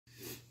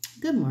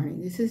Good morning.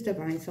 This is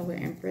Divine Solar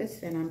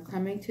Empress, and I'm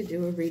coming to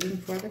do a reading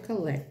for the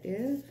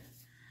collective.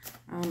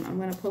 I'm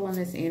going to pull on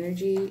this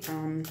energy.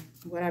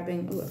 What I've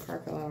been... Oh, a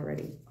card fell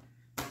already.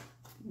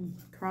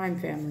 Crime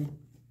family.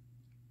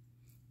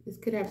 This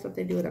could have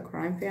something to do with a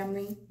crime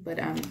family, but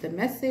the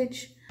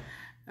message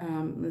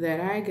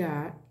that I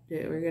got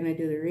that we're going to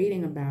do the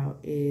reading about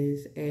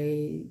is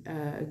a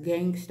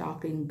gang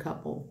stalking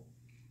couple.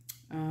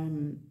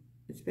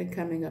 It's been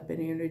coming up in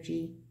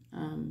energy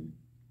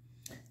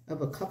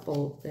of a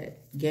couple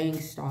that gang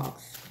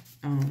stalks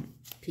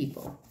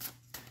people.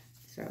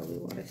 So we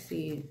want to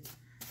see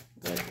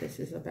what this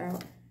is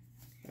about.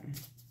 Okay.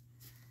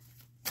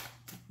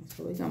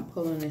 So we're going to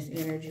pull in this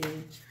energy.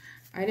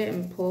 I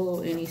didn't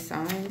pull any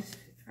signs.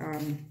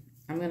 I'm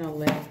going to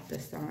let the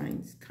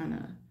signs kind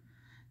of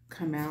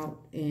come out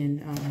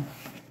in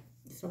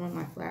some of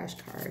my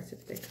flashcards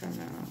if they come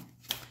out.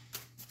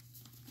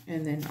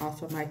 And then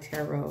also my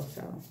tarot.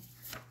 So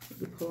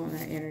we pull on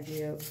that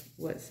energy of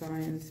what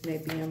signs may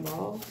be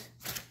involved.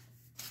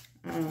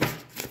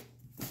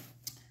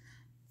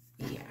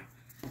 Yeah.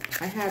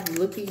 I have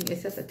looking,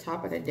 it's at the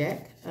top of the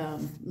deck,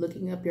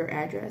 looking up your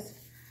address.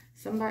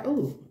 Somebody,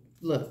 oh,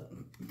 look,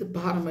 the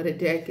bottom of the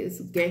deck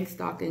is gang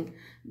stalking.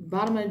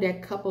 Bottom of the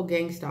deck, couple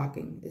gang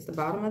stalking. It's the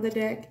bottom of the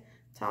deck.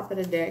 Top of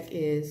the deck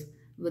is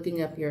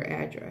looking up your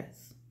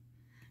address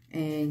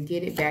and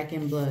get it back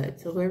in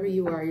blood. So whoever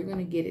you are, you're going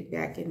to get it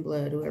back in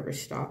blood,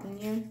 whoever's stalking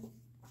you.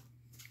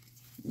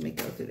 Let me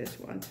go through this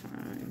one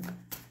time.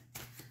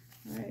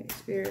 All right,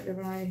 Spirit,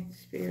 Divine,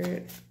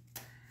 Spirit.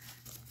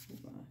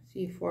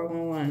 See,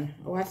 411.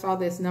 Oh, I saw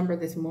this number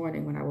this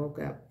morning when I woke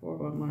up,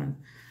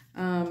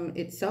 411.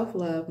 It's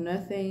self-love.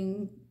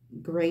 Nothing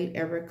great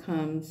ever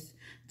comes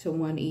to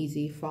one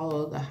easy.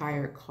 Follow the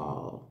higher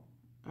call,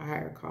 a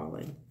higher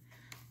calling.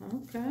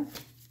 Okay.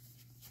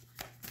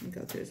 Let me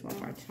go through this one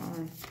more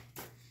time.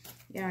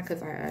 Yeah,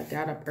 because I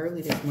got up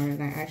early this morning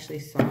and I actually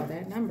saw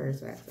that number,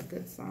 so that's a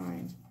good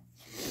sign.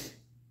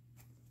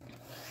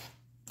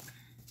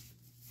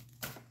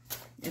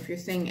 If you're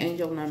seeing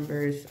angel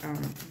numbers,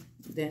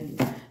 then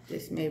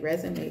this may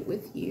resonate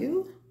with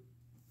you.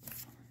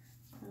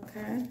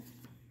 Okay.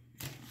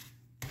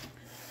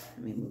 Let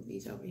me move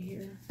these over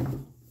here.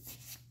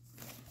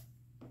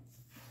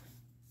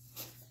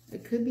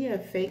 It could be a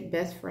fake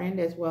best friend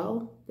as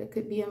well that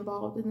could be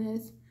involved in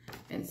this.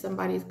 And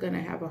somebody's going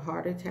to have a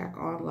heart attack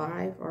on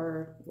live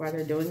or while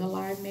they're doing a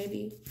live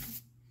maybe.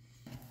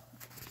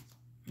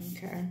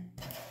 Okay.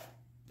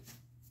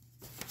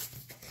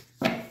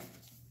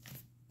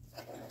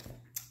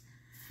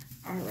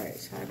 All right,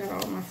 so I got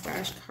all my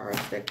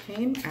flashcards that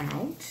came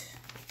out.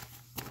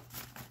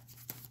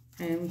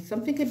 And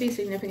something could be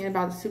significant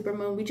about the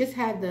supermoon. We just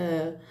had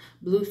the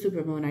blue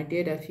supermoon. I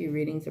did a few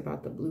readings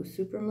about the blue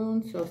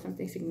supermoon. So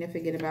something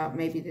significant about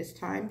maybe this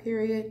time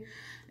period.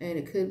 And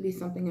it could be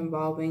something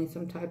involving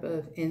some type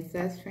of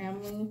incest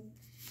family.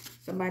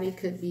 Somebody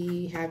could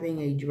be having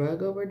a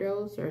drug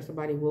overdose, or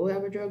somebody will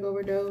have a drug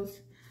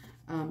overdose.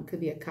 Could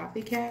be a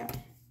copycat.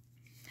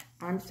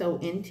 I'm so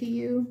into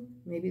you.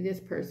 Maybe this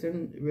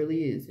person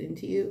really is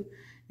into you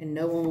and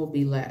no one will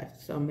be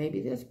left. So maybe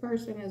this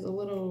person is a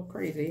little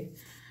crazy.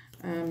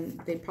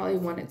 They probably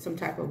wanted some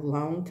type of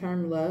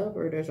long-term love,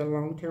 or there's a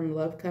long-term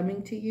love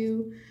coming to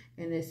you.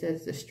 And it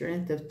says the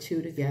strength of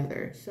two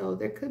together. So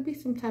there could be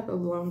some type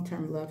of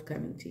long-term love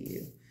coming to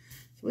you.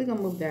 So we're going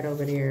to move that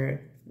over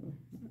there.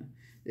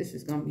 This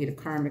is going to be the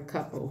karmic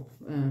couple.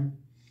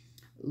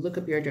 Look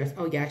up your address.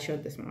 Oh, yeah, I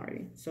showed this one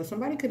already. So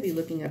somebody could be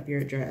looking up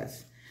your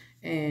address.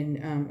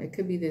 And it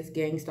could be this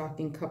gang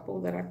stalking couple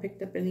that I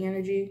picked up in the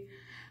energy.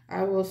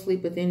 I will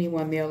sleep with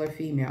anyone, male or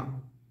female.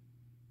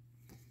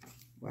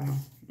 Wow.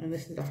 And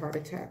this is the heart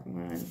attack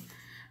one.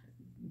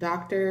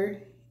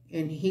 Doctor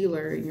and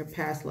healer in your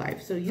past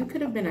life. So you could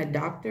have been a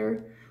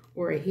doctor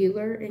or a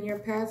healer in your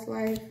past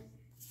life.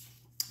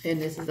 And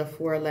this is a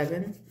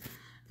 411.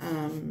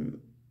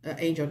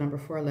 Angel number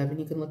 411.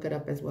 You can look it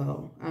up as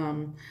well.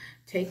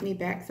 Take me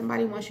back.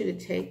 Somebody wants you to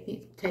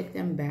take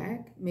them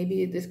back.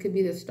 Maybe this could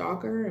be the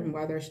stalker and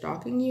why they're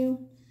stalking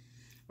you,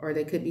 or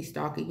they could be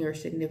stalking your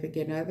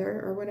significant other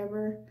or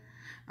whatever.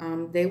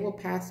 They will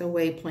pass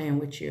away playing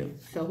with you.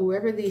 So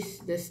whoever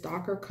this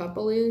stalker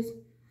couple is,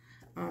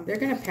 they're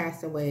gonna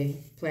pass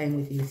away playing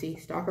with you. See,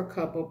 stalker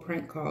couple,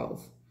 prank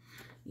calls.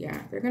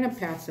 Yeah, they're gonna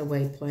pass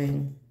away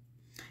playing.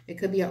 It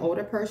could be an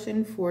older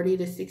person, 40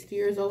 to 60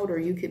 years old, or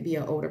you could be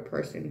an older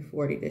person,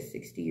 40 to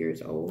 60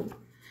 years old.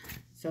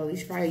 So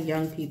these probably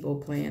young people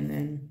playing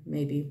then,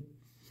 maybe.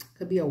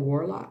 Could be a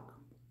warlock.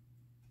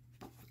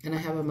 And I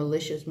have a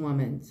malicious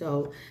woman.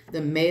 So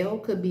the male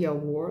could be a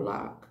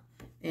warlock,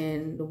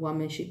 and the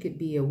woman, she could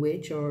be a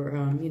witch or,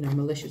 you know,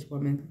 malicious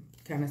woman,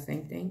 kind of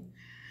same thing.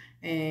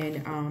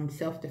 And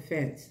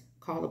self-defense.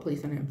 Call the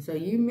police on them. So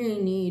you may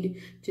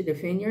need to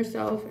defend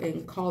yourself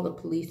and call the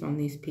police on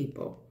these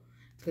people,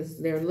 because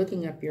they're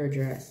looking up your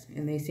address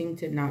and they seem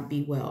to not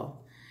be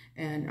well.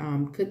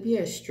 And could be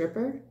a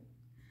stripper.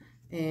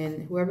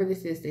 And whoever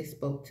this is, they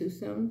spoke too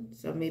soon.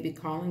 So maybe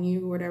calling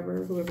you or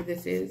whatever, whoever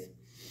this is.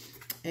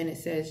 And it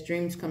says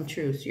dreams come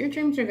true. So your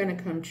dreams are going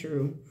to come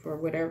true for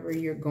whatever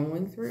you're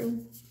going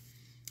through.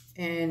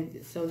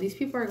 And so these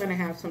people are going to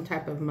have some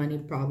type of money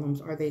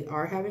problems, or they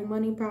are having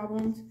money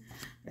problems.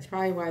 That's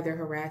probably why they're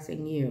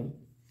harassing you.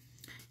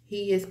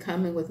 He is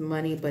coming with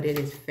money, but it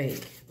is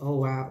fake. Oh,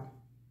 wow.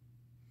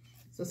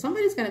 So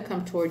somebody's going to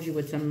come towards you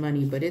with some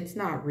money, but it's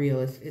not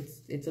real.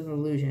 It's an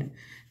illusion.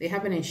 They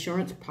have an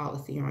insurance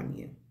policy on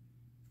you.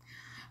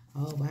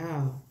 Oh,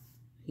 wow.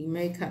 He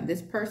may come,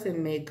 this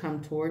person may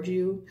come towards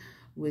you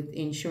with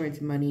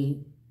insurance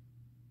money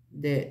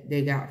that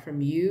they got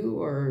from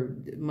you, or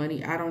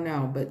money, I don't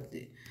know, but,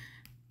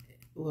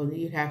 well,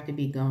 you'd have to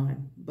be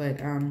gone.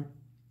 But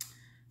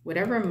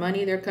whatever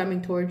money they're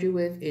coming towards you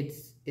with,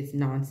 it's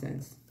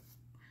nonsense.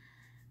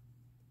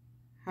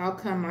 How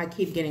come I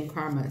keep getting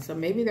karma? So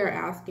maybe they're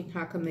asking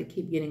how come they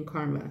keep getting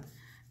karma.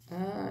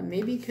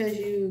 Maybe because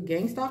you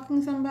gang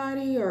stalking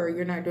somebody, or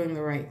you're not doing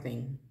the right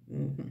thing.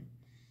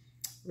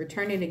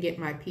 Returning to get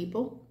my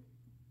people.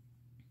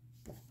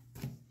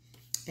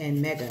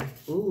 And mega.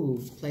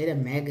 Ooh, play the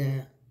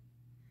mega.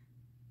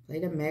 Play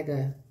the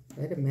mega.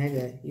 Play the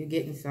mega. You're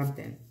getting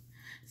something.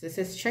 So it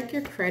says check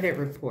your credit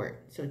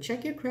report. So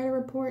check your credit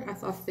report. I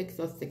saw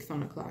 606 on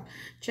the clock.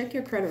 Check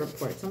your credit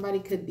report. Somebody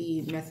could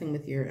be messing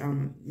with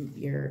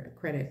your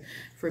credit.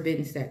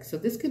 Forbidden sex. So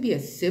this could be a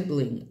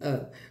sibling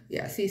of,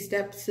 yeah, see,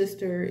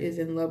 stepsister is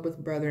in love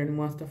with brother and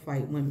wants to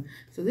fight women.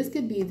 So this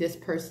could be this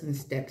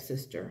person's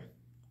stepsister.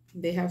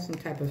 They have some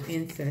type of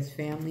incest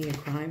family, a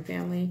crime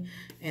family,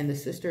 and the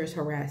sister is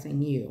harassing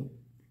you.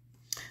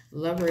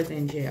 Lover is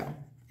in jail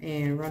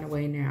and run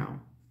away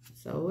now.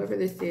 So whoever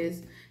this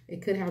is,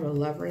 it could have a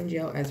lover in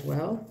jail as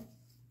well.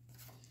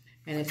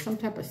 And it's some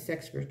type of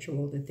sex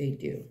ritual that they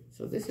do.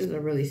 So this is a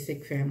really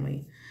sick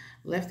family.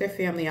 Left their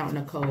family out in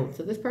the cold.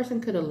 So this person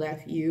could have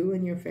left you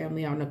and your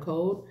family out in the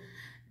cold.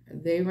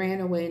 They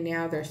ran away,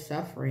 now they're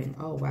suffering.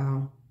 Oh,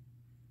 wow.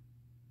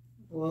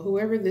 Well,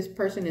 whoever this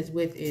person is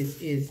with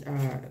is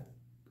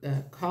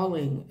prank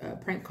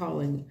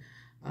calling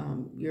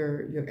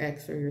your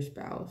ex or your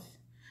spouse.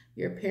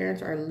 Your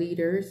parents are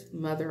leaders,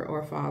 mother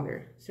or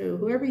father. So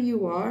whoever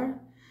you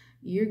are,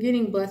 you're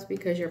getting blessed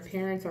because your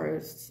parents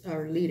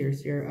are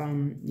leaders.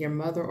 Your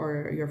mother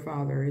or your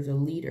father is a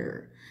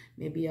leader,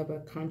 maybe of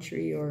a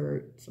country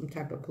or some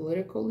type of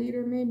political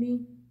leader,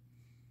 maybe.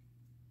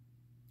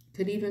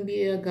 Could even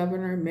be a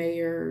governor,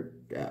 mayor,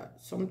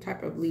 some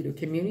type of leader,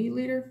 community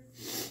leader.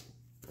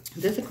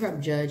 There's a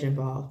corrupt judge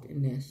involved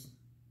in this,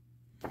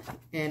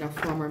 and a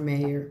former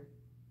mayor.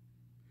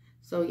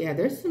 So yeah,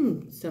 there's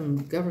some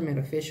government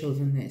officials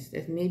in this.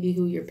 That's maybe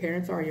who your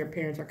parents are. Your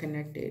parents are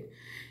connected.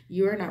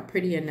 You are not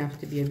pretty enough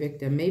to be a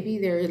victim. Maybe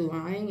they're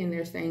lying and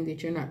they're saying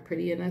that you're not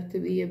pretty enough to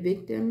be a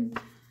victim.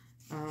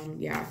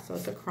 Yeah, so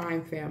it's a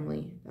crime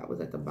family. That was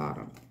at the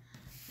bottom.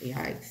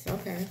 Yikes,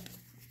 okay.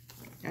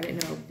 I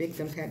didn't know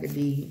victims had to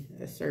be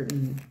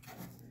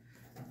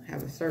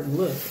have a certain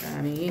look.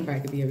 I mean, anybody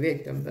could be a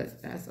victim, but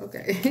that's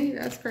okay.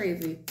 That's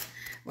crazy.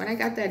 When I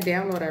got that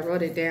download, I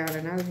wrote it down,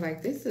 and I was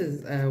like, this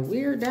is a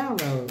weird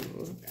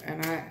download.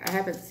 And I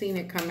haven't seen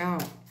it come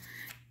out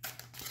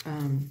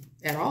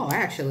at all,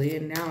 actually.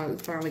 And now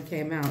it finally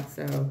came out.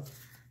 So,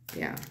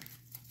 yeah.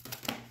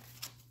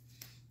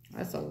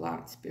 That's a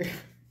lot, Spirit.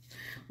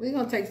 We're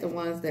going to take the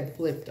ones that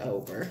flipped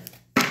over.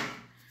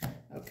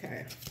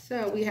 Okay,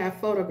 so we have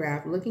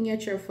photograph, looking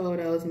at your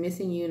photos,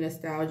 missing you,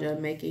 nostalgia,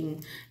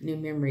 making new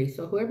memories.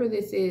 So whoever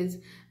this is,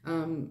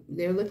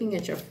 they're looking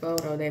at your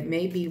photo. That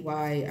may be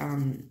why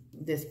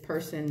this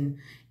person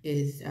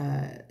is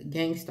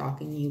gang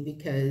stalking you,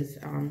 because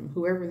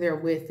whoever they're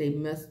with, they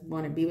must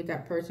want to be with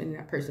that person. And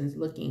that person's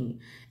looking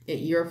at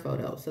your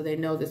photo, so they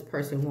know this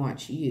person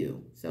wants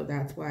you. So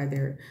that's why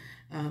they're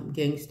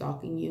gang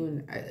stalking you.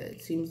 And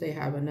it seems they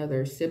have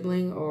another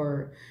sibling,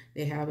 or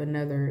they have a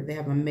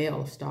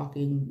male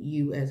stalking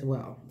you as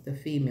well. The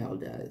female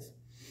does.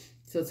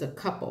 So it's a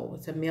couple.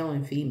 It's a male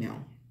and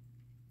female.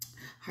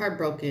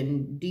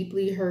 Heartbroken,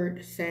 deeply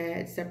hurt,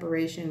 sad,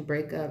 separation,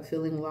 breakup,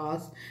 feeling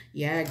lost.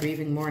 Yeah,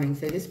 grieving, mourning.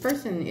 So this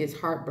person is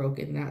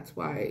heartbroken. That's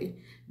why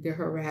they're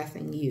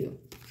harassing you.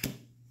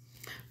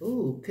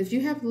 Ooh, because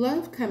you have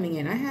love coming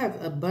in. I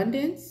have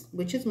abundance,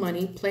 which is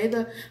money. Play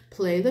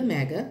the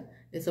mega.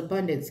 It's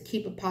abundance.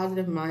 Keep a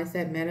positive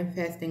mindset,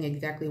 manifesting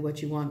exactly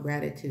what you want.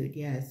 Gratitude,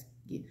 yes.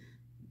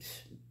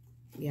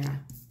 Yeah.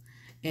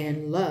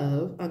 And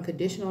love,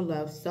 unconditional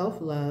love,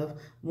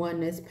 self-love,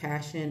 oneness,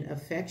 passion,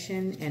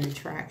 affection, and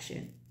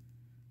attraction.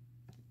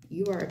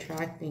 You are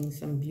attracting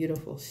some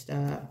beautiful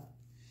stuff.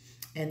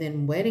 And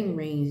then wedding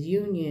rings,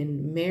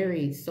 union,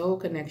 married, soul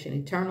connection,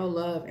 eternal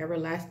love,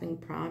 everlasting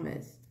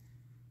promise.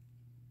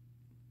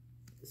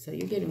 So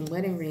you're getting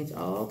wedding rings.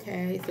 Oh,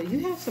 okay. So you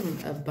have some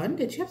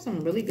abundance. You have some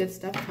really good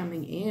stuff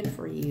coming in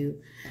for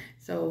you.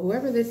 So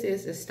whoever this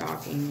is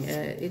stalking.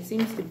 It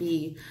seems to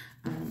be...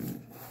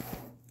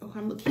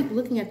 I keep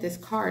looking at this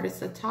card. It's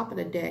the top of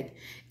the deck.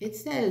 It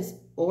says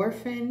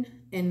orphan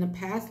in the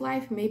past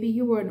life. Maybe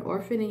you were an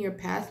orphan in your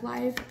past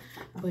life,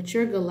 but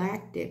you're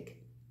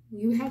galactic.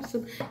 You have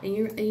some, and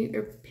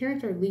your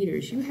parents are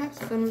leaders. You have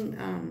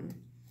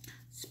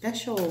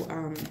special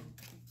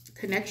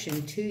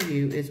connection to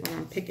you is what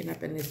I'm picking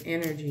up in this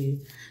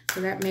energy.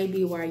 So that may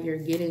be why you're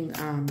getting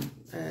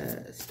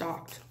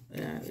stalked.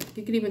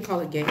 You could even call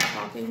it game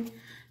stalking.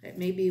 That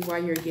may be why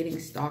you're getting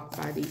stalked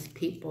by these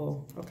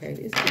people. Okay,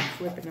 this is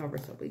flipping over,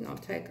 so we're going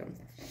to take them.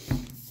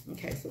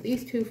 Okay, so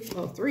these two,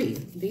 well,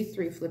 these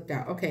three flipped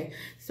out. Okay,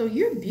 so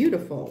you're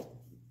beautiful.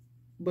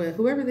 But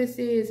whoever this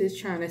is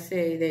trying to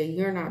say that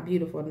you're not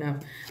beautiful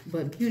enough,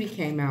 but beauty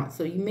came out.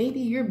 So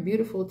maybe you're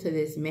beautiful to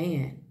this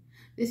man.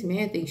 This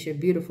man thinks you're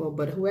beautiful,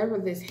 but whoever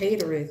this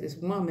hater is, this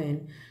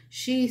woman,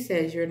 she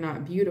says you're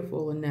not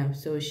beautiful enough.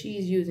 So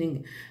she's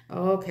using,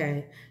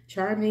 okay,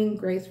 charming,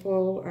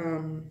 graceful,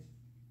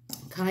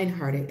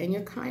 kind-hearted, and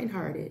you're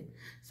kind-hearted.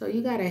 So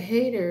you got a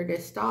hater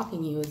that's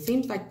stalking you. It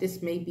seems like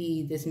this may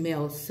be this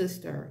male's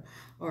sister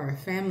or a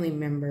family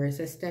member. It's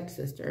a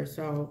stepsister.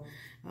 So,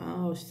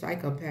 oh,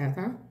 psychopath,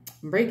 huh?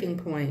 Breaking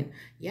point.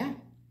 Yeah.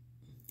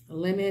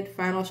 Limit,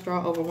 final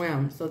straw,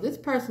 overwhelmed. So this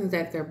person's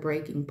at their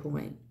breaking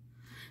point.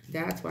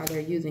 That's why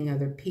they're using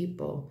other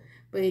people.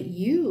 But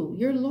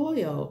you're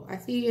loyal. I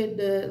see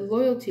the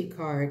loyalty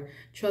card.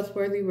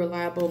 Trustworthy,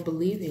 reliable,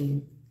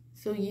 believing.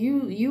 So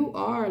you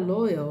are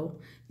loyal.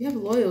 You have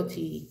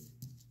loyalty.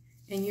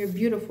 And you're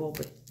beautiful.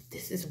 But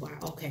this is why.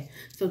 Okay.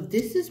 So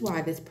this is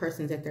why this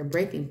person's at their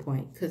breaking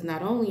point. Because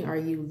not only are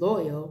you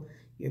loyal,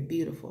 you're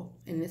beautiful.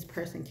 And this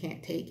person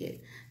can't take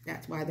it.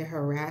 That's why they're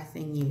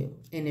harassing you.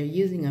 And they're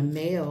using a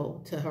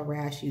male to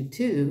harass you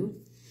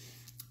too.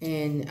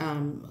 And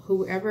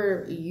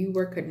whoever you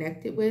were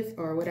connected with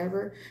or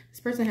whatever, this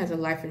person has a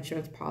life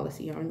insurance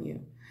policy on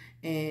you.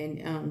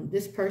 And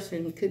this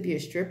person could be a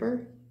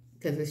stripper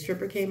because the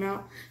stripper came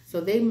out.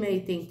 So they may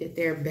think that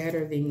they're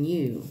better than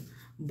you.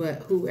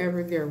 But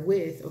whoever they're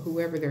with or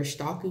whoever they're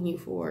stalking you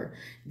for,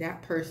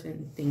 that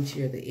person thinks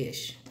you're the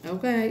ish.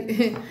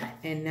 Okay?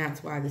 And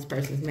that's why this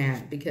person's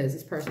mad. Because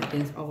this person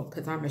thinks, oh,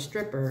 because I'm a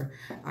stripper,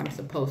 I'm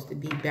supposed to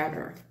be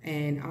better.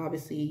 And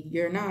obviously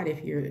you're not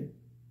if you're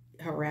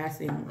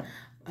harassing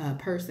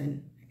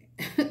person.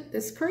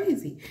 That's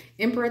crazy.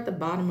 Emperor at the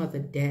bottom of the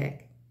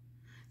deck.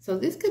 So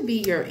this could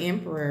be your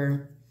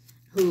emperor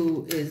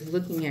who is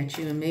looking at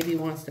you and maybe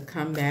wants to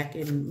come back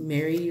and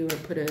marry you or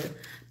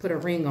put a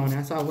ring on.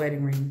 I saw a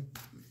wedding ring.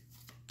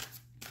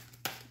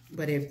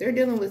 But if they're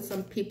dealing with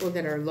some people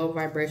that are low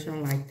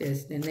vibrational like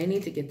this, then they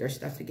need to get their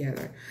stuff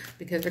together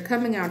because they're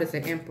coming out as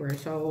an emperor.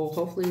 So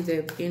hopefully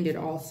they've ended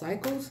all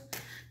cycles.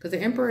 Because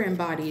the emperor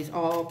embodies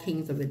all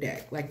kings of the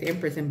deck. Like the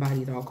empress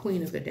embodies all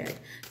queen of the deck.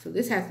 So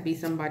this has to be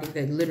somebody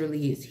that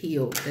literally is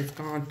healed. That's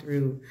gone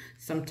through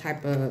some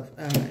type of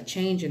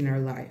change in their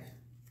life.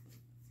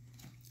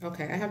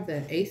 Okay, I have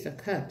the Ace of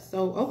Cups.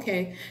 So,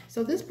 okay.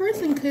 So this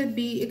person could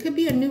be, it could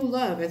be a new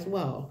love as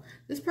well.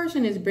 This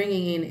person is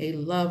bringing in a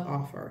love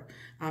offer.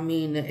 I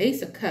mean, the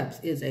Ace of Cups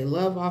is a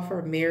love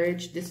offer,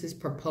 marriage. This is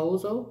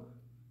proposal.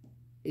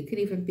 It could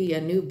even be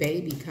a new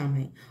baby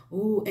coming.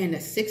 Ooh, and the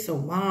Six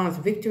of Wands,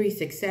 victory,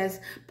 success,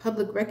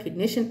 public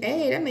recognition.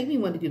 Hey, that made me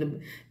want to do the...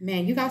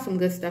 Man, you got some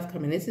good stuff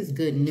coming. This is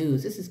good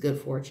news. This is good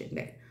fortune.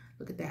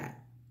 Look at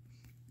that.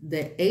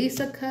 The Ace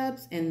of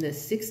Cups and the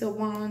Six of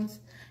Wands.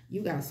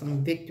 You got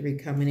some victory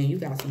coming in. You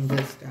got some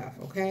good stuff,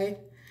 okay?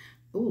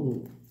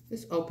 Ooh,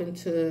 it's open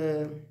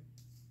to...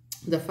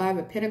 the Five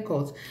of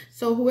Pentacles.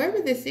 So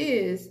whoever this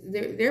is,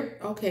 they're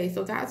okay.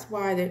 So that's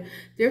why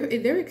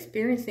they're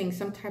experiencing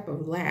some type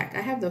of lack.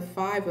 I have the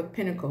Five of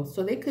Pentacles.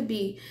 So they could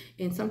be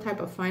in some type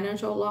of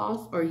financial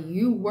loss, or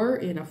you were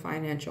in a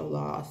financial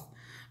loss.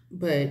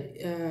 But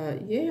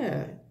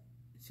yeah,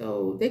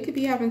 so they could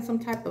be having some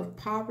type of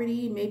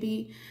poverty.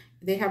 Maybe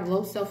they have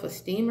low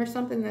self-esteem or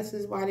something. This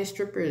is why this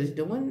stripper is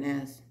doing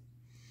this.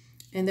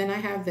 And then I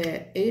have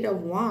the Eight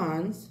of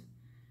Wands.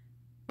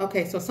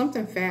 Okay, so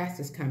something fast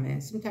is coming.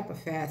 Some type of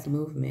fast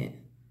movement.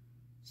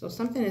 So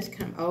something is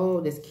coming. Oh,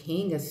 this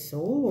King of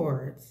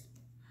Swords.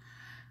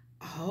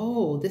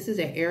 Oh, this is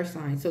an air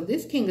sign. So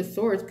this King of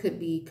Swords could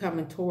be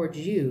coming towards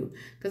you.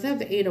 Because I have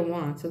the Eight of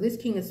Wands. So this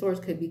King of Swords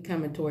could be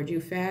coming towards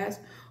you fast.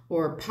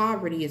 Or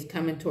poverty is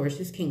coming towards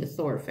this King of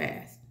Swords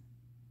fast.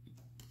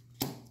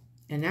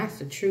 And that's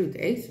the truth.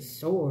 The Ace of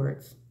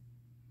Swords.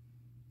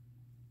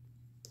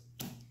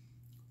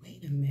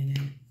 Wait a minute.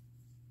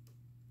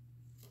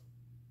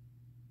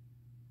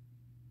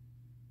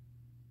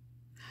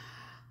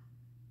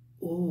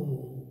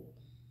 Ooh.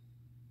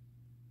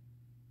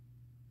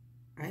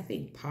 I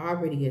think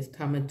poverty is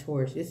coming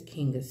towards this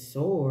King of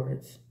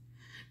Swords.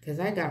 Because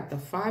I got the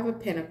Five of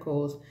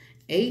Pentacles,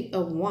 Eight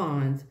of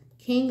Wands,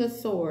 King of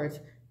Swords,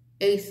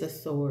 Ace of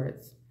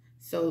Swords.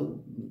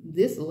 So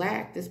this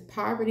lack, this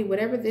poverty,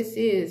 whatever this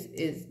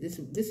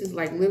is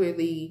like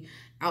literally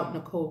out in the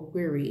cold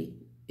weary.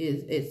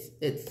 And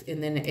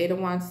then the Eight of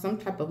Wands, some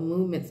type of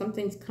movement,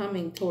 something's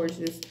coming towards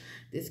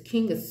this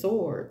King of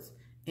Swords.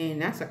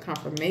 And that's a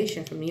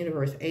confirmation from the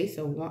universe, Ace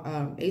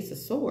of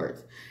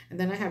Swords. And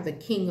then I have the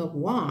King of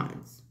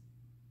Wands.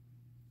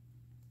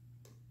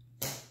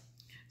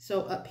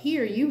 So up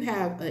here, you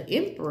have an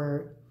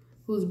Emperor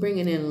who's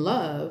bringing in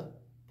love,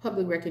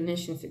 public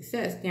recognition,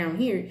 success. Down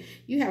here,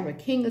 you have a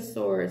King of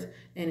Swords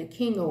and a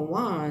King of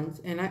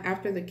Wands. And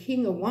after the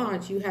King of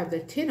Wands, you have the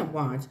Ten of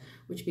Wands,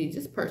 which means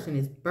this person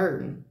is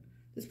burdened.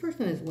 This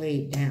person is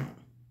weighed down.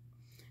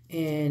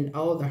 And,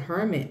 oh, the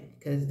Hermit,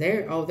 because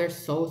they're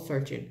soul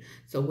searching.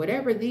 So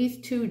whatever these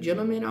two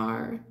gentlemen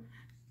are,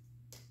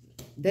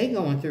 they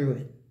going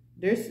through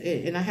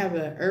it. And I have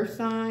an earth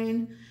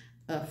sign,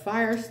 a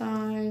fire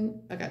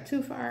sign. I got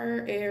 2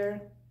 fire,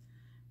 air.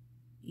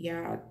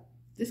 Yeah,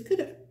 this could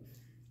have,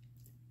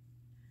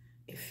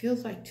 it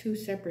feels like 2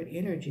 separate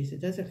energies.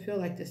 It doesn't feel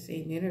like the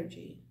same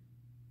energy.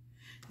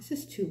 This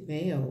is 2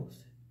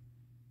 males.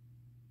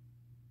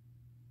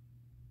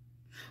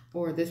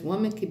 Or this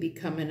woman could be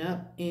coming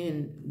up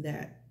in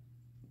that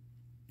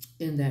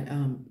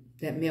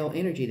male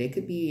energy. They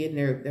could be in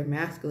their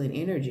masculine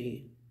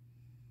energy.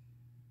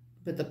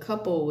 But the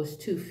couple was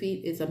 2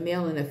 feet, is a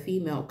male and a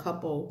female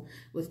couple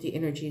was the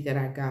energy that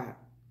I got.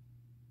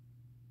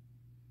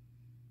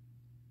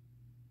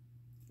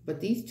 But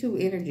these 2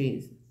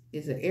 energies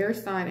is an air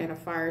sign and a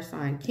fire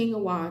sign. King of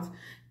Wands,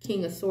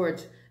 King of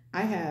Swords.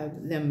 I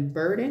have them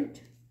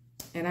burdened,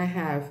 and I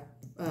have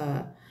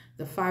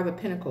the 5 of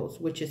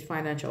Pentacles, which is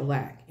financial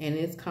lack, and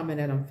it's coming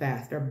at them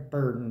fast. They're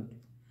burdened.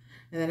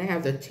 And then I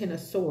have the 10 of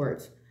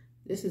Swords.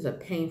 This is a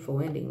painful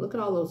ending. Look at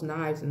all those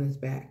knives in this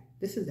back.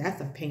 That's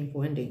a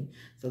painful ending.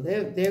 So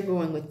they're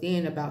going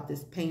within about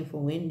this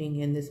painful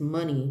ending and this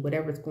money,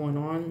 whatever's going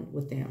on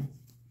with them.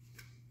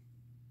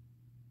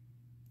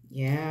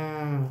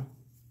 Yeah.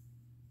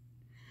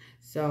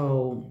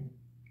 So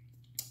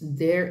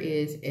there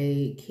is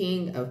a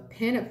King of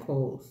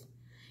Pentacles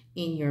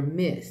in your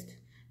midst,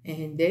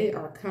 and they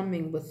are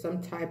coming with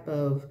some type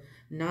of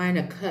 9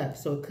 of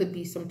Cups. So it could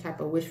be some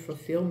type of wish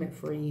fulfillment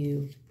for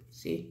you.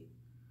 See,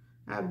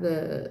 I have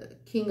the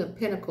King of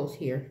Pentacles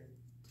here.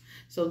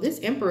 So this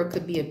Emperor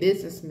could be a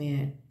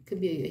businessman.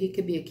 He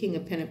could be a King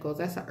of Pentacles.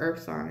 That's an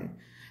earth sign.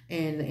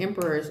 And the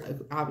Emperor is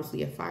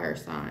obviously a fire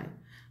sign.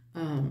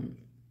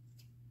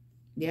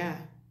 Yeah.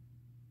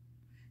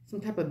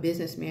 Some type of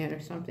businessman or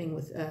something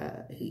with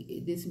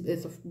it's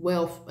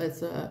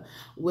a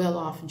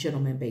well-off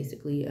gentleman,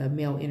 basically, a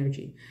male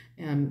energy.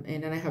 And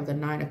then I have the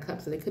 9 of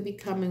Cups. So they could be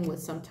coming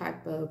with some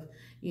type of,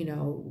 you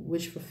know,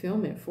 wish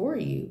fulfillment for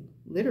you.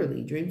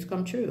 Literally, dreams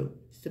come true.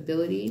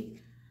 Stability.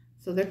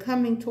 So they're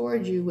coming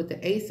towards you with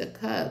the Ace of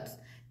Cups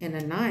and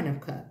the 9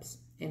 of Cups.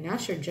 And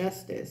that's your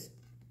justice.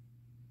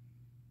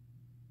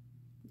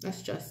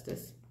 That's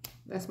justice.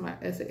 That's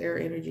the air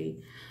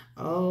energy.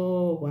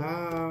 Oh,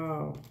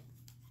 wow.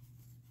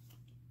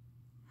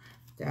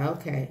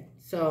 Okay.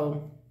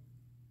 So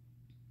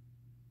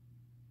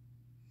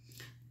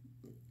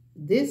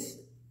this,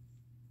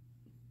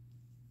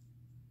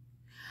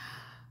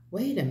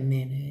 wait a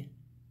minute.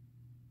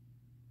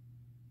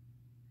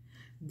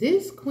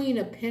 This Queen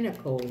of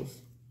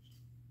Pentacles,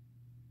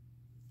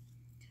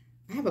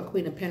 I have a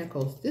Queen of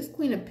Pentacles. This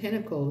Queen of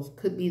Pentacles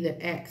could be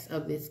the ex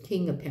of this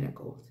King of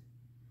Pentacles.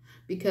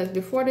 Because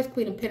before this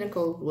Queen of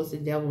Pentacles was the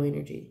devil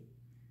energy.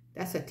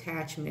 That's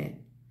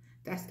attachment.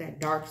 That's that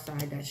dark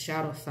side, that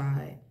shadow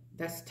side.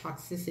 That's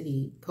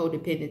toxicity,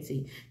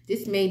 codependency.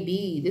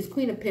 This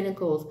Queen of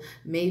Pentacles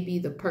may be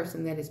the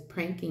person that is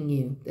pranking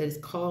you, that is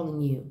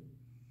calling you.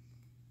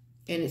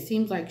 And it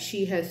seems like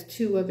she has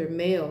 2 other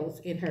males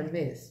in her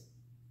midst.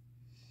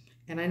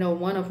 And I know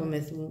one of them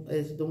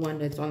is the one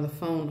that's on the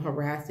phone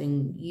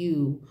harassing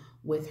you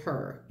with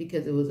her,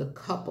 because it was a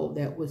couple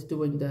that was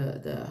doing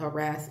the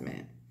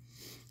harassment.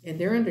 And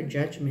they're under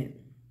judgment.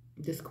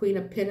 This Queen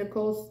of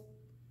Pentacles.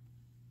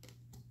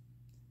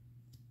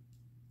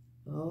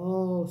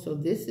 Oh, so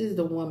this is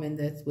the woman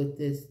that's with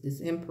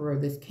this Emperor,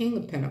 this King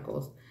of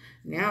Pentacles.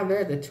 Now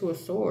they're the 2 of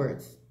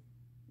Swords.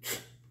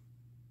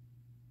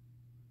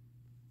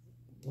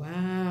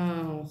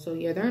 Wow. So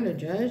yeah, they're under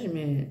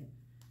judgment.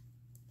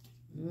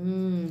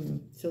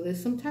 So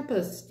there's some type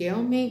of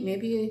stalemate,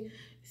 maybe a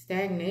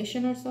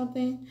stagnation or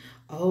something.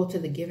 Oh, to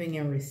the giving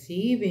and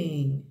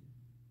receiving.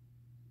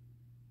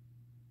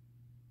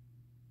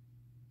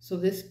 So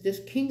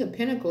this King of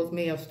Pentacles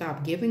may have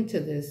stopped giving to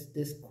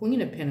this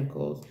Queen of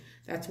Pentacles.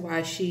 That's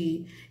why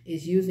she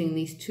is using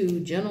these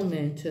 2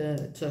 gentlemen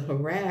to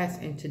harass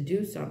and to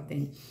do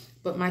something.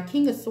 But my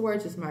King of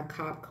Swords is my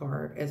cop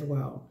card as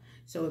well.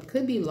 So it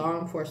could be law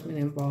enforcement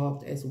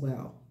involved as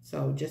well.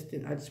 So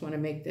I just want to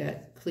make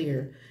that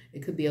clear.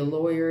 It could be a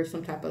lawyer,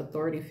 some type of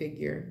authority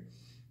figure.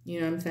 You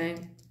know what I'm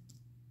saying?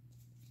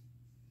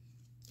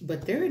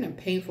 But they're in a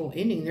painful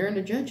ending. They're in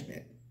a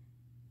judgment.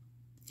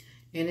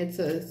 And it's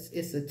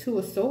a 2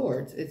 of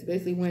Swords. It's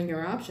basically weighing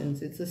your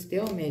options. It's a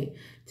stalemate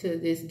to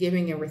this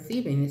giving and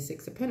receiving. It's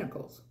 6 of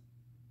Pentacles.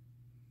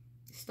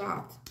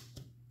 Stopped.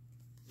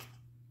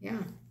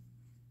 Yeah.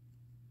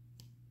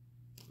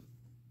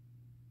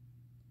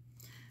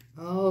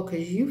 Oh,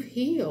 because you've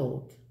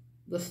healed.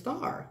 The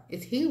Star.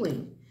 It's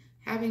healing.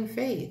 Having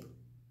faith.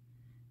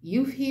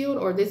 You've healed,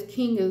 or this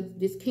King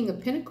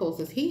of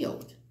Pentacles is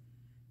healed.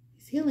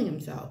 He's healing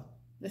himself.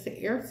 That's an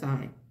air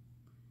sign.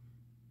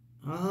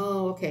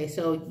 Oh, okay.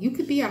 So you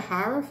could be a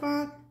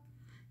Hierophant.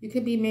 You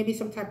could be maybe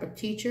some type of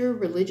teacher,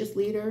 religious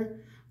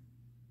leader,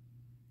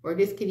 or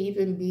this could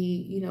even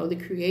be, you know, the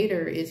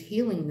creator is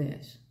healing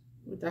this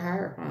with the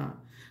Hierophant.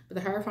 But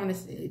the Hierophant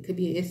is, it could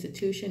be an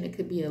institution, it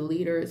could be a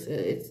leader,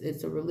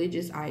 it's a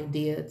religious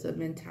idea, it's a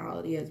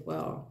mentality as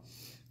well.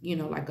 You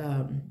know, like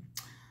a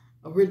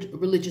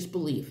religious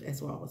belief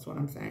as well, is what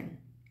I'm saying.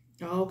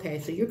 Okay,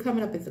 so you're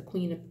coming up as a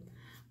Queen of,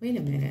 wait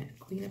a minute,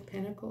 Queen of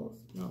Pentacles?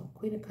 No,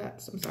 Queen of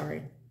Cups, I'm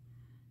sorry.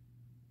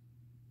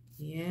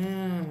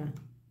 Yeah.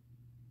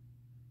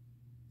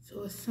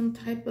 So it's some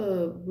type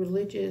of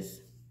religious,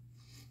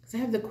 because I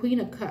have the Queen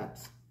of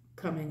Cups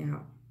coming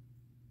out.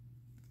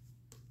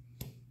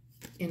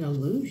 In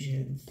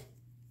illusions.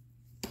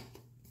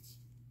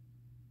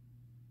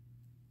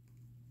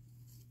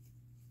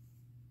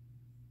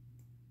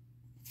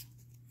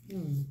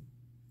 Damn,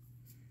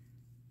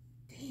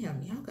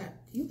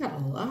 you got a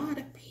lot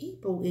of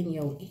people in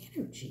your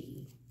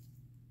energy.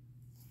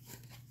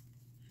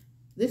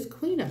 This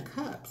Queen of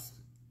Cups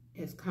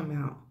has come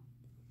out.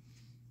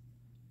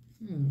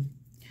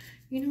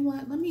 You know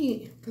what? Let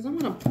me, because I'm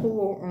going to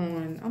pull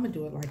on, I'm going to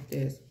do it like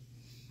this.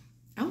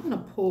 I'm going to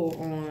pull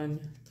on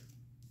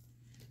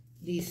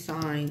these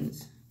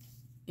signs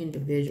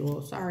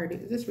individual. Sorry,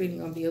 this reading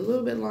is going to be a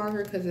little bit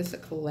longer because it's a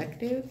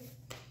collective.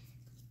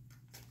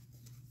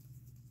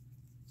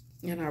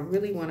 And I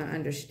really want to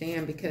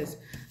understand, because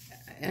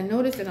I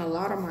noticed in a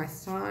lot of my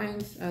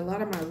signs, a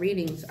lot of my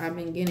readings, I've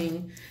been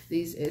getting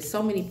these,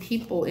 so many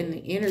people in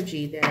the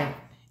energy that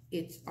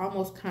it's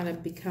almost kind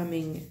of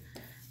becoming,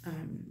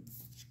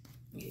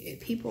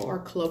 people are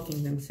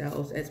cloaking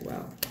themselves as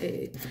well.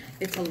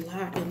 It's a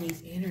lot in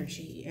these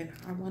energy, and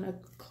I want to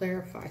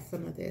clarify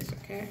some of this,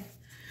 okay?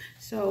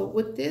 So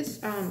with this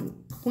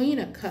Queen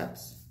of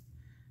Cups,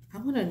 I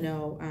want to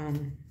know,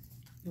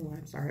 oh,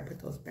 I'm sorry, I put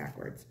those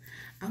backwards.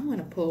 I want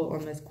to pull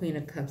on this Queen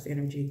of Cups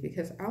energy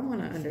because I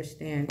want to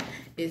understand,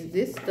 is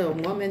this the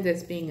woman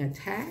that's being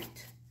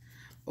attacked?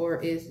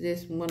 Or is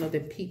this one of the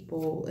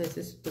people, is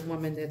this the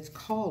woman that's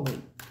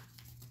calling?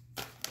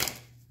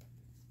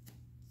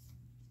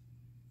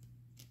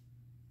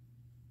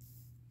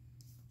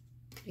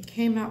 It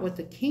came out with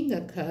the King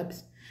of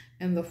Cups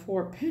and the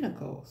Four of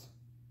Pentacles.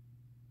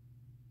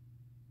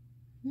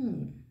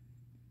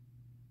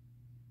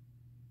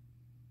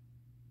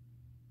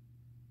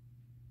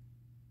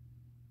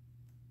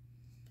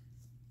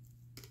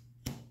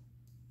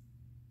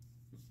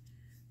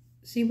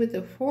 See, with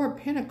the Four of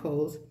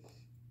Pentacles,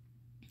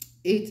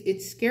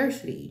 it's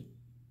scarcity.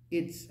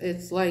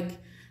 It's like,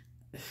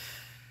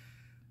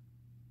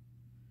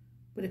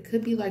 but it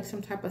could be like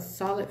some type of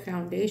solid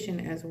foundation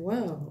as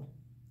well.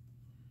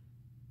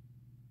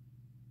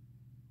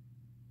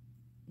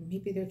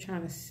 Maybe they're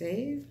trying to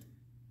save.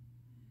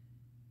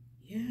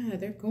 Yeah,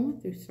 they're going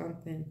through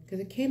something, because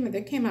they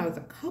came out as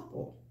a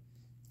couple,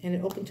 and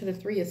it opened to the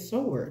Three of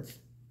Swords.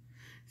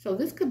 So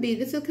this could be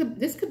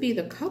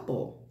the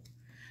couple.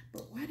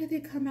 But why did they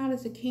come out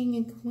as a King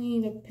and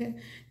Queen of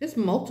Pentacles? There's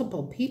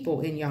multiple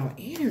people in y'all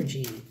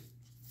energy.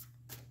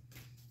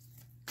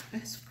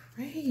 That's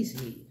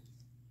crazy.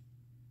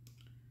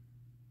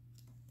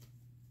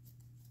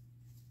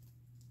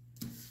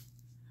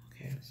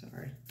 Okay, I'm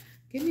sorry.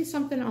 Give me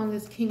something on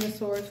this King of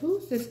Swords.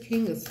 Who's this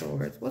King of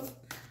Swords?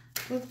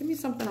 Give me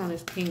something on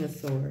this King of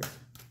Swords.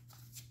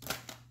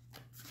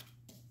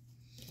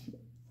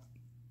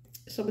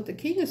 So with the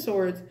King of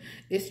Swords,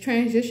 it's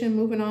transition,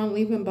 moving on,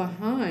 leaving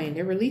behind.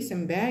 They're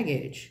releasing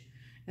baggage.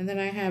 And then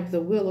I have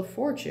the Wheel of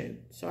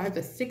Fortune. So I have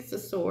the Six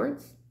of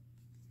Swords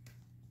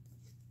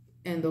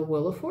and the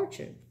Wheel of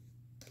Fortune.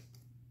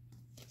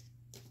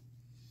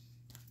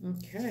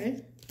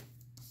 Okay.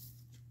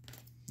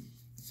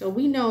 So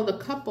we know the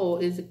couple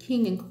is the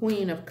King and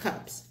Queen of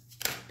Cups.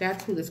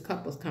 That's who this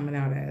couple's coming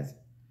out as.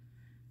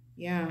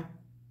 Yeah.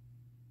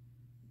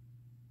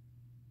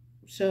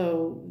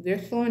 So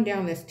they're slowing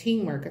down this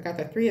teamwork. I got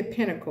the Three of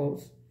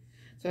Pentacles.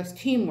 So that's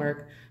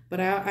teamwork. But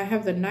I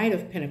have the Knight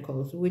of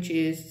Pentacles, which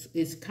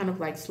is kind of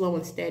like slow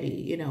and steady.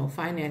 You know,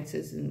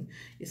 finances and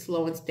it's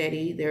slow and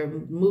steady. They're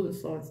moving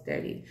slow and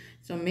steady.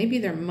 So maybe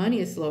their money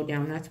is slowed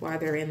down. That's why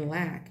they're in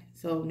lack.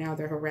 So now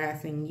they're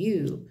harassing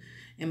you.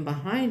 And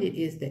behind it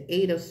is the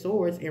Eight of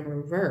Swords in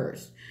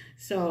reverse.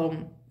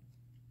 So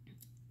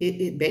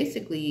it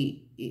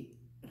basically,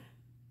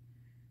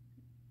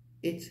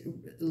 it's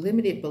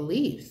limited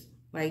beliefs.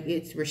 Like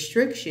it's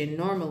restriction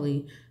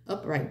normally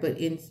upright, but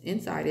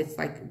inside it's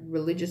like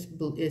religious,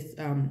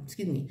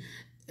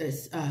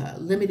 it's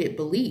limited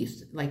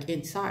beliefs. Like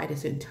inside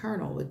it's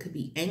internal. It could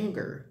be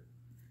anger.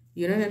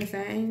 You know what I'm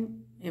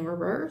saying? In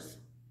reverse.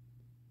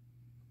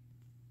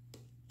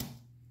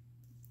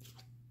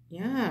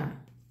 Yeah.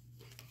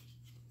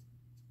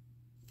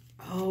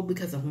 Oh,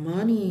 because of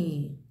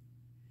money.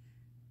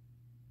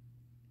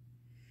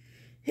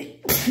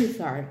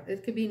 Sorry,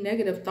 it could be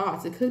negative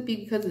thoughts. It could be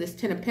because of this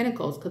Ten of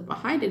Pentacles, because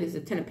behind it is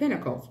the Ten of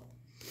Pentacles.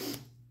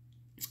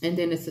 And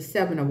then it's the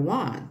Seven of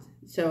Wands.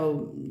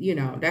 So, you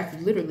know, that's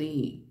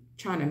literally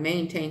trying to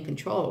maintain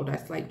control.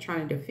 That's like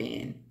trying to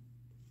defend.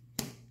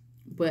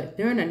 But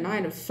they're in a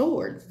Nine of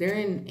Swords. They're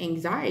in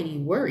anxiety,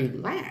 worry,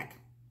 lack.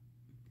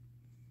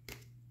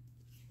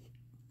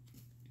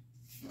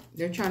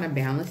 They're trying to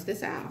balance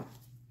this out.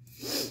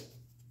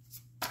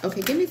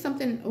 Okay, give me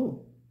something.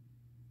 Oh,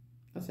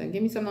 I said,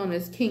 give me something on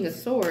this King of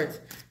Swords,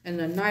 and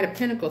the Knight of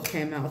Pentacles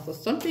came out. So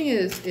something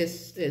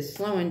is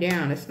slowing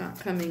down. It's not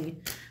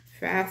coming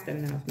fast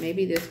enough.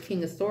 Maybe this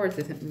King of Swords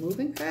isn't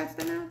moving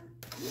fast enough.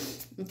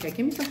 Okay,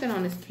 give me something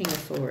on this King of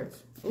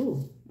Swords.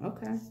 Ooh,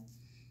 okay.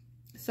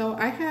 So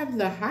I have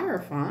the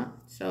Hierophant.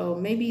 So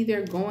maybe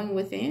they're going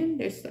within.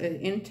 There's an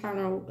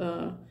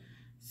internal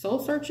soul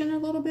searching a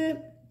little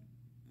bit.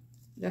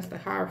 That's the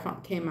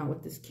Hierophant came out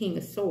with this King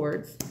of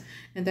Swords.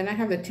 And then I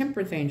have the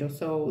Temperance Angel.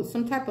 So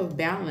some type of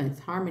balance,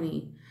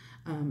 harmony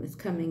is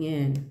coming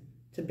in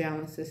to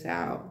balance this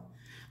out.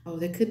 Oh,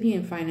 they could be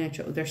in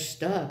financial. They're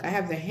stuck. I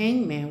have the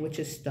Hangman, which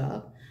is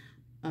stuck.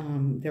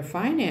 Their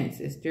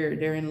finances,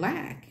 they're in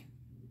lack.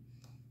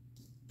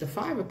 The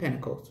Five of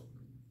Pentacles.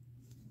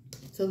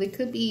 So they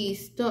could be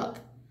stuck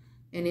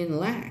and in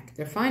lack.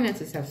 Their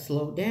finances have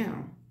slowed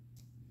down.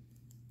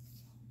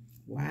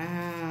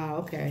 Wow,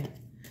 okay.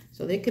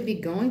 So they could be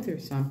going through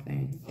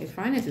something. Their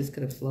finances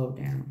could have slowed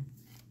down.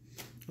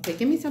 Okay,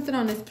 give me something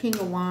on this King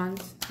of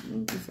Wands. Give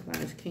me something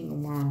on this King of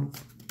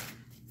Wands.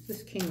 What's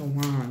this King of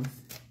Wands?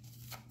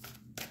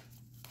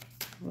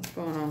 What's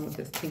going on with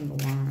this King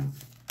of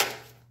Wands?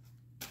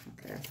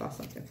 Okay, I saw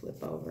something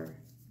flip over.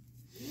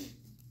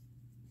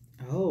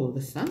 Oh,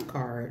 the Sun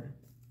card.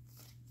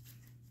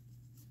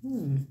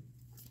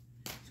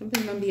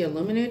 Something going to be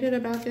illuminated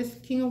about this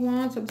King of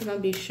Wands. Something going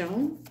to be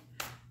shown.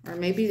 Or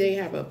maybe they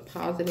have a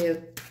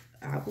positive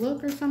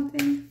outlook or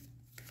something.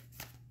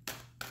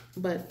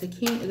 But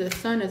the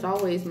Sun is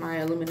always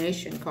my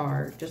illumination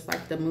card. Just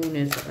like the Moon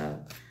is,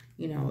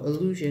 you know,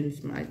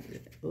 illusions.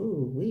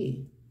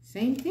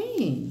 Same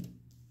thing.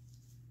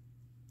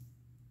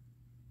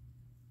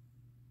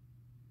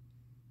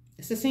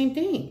 It's the same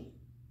thing.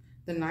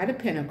 The Knight of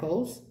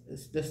Pentacles,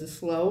 this is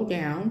slow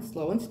down,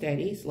 slow and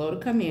steady, slow to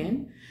come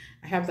in.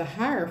 I have the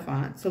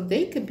Hierophant, so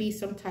they could be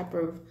some type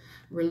of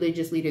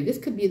religious leader. This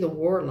could be the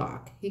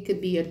Warlock. He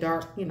could be a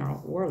dark, you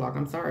know, Warlock,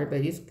 I'm sorry,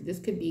 but this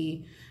could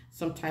be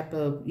some type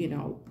of, you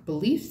know,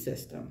 belief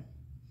system.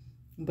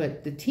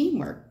 But the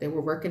teamwork, they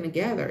were working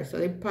together, so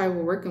they probably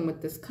were working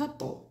with this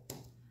couple.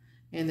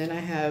 And then I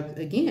have,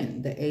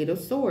 again, the Eight of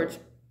Swords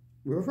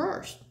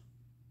reversed.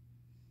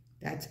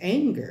 That's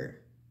anger.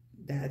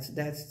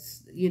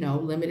 That's you know,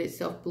 limited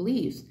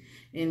self-beliefs.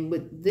 And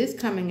with this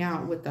coming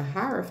out with the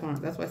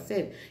Hierophant, that's what I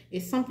said,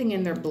 it's something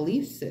in their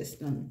belief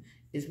system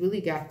is really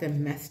got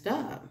them messed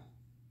up.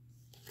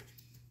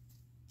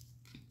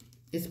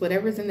 It's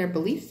whatever's in their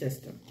belief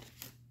system.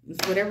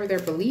 It's whatever they're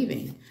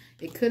believing.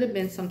 It could have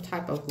been some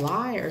type of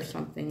lie or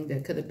something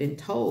that could have been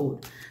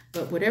told.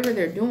 But whatever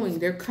they're doing,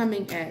 they're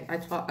coming at,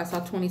 I saw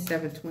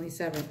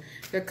 27.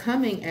 They're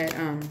coming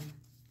at,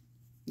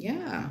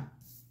 yeah.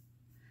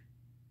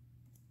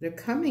 They're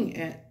coming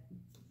at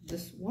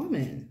this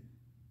woman.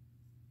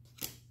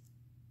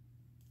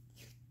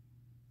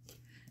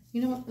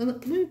 You know,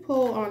 let me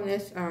pull on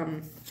this,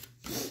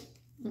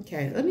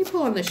 okay, let me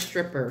pull on the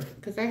stripper,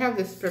 because I have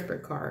this stripper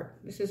card.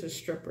 This is a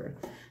stripper.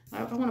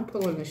 I want to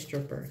pull on the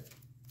stripper.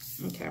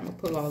 Okay, I'm going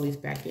to pull all these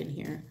back in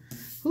here.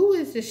 Who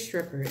is this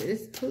stripper?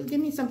 Give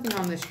me something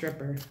on the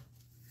stripper.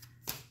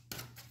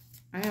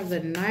 I have the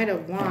Knight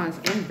of Wands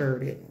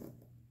inverted.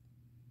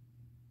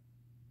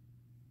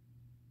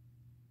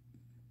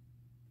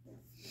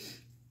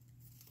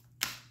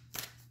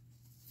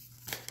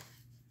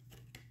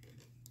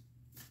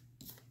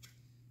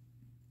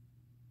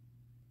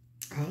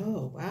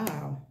 Oh,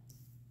 wow.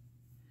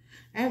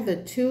 I have the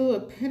Two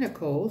of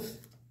Pentacles,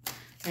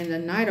 and the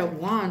Knight of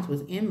Wands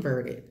was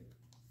inverted.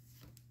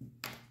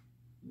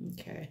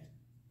 Okay.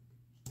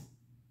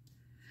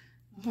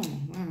 Oh,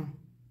 wow.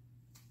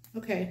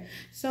 Okay,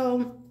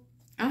 so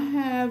I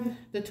have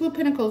the Two of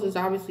Pentacles is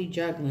obviously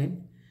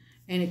juggling,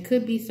 and it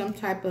could be some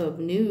type of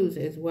news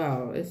as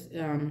well. It's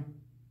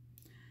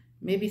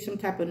maybe some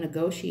type of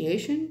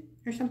negotiation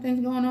or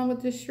something's going on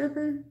with this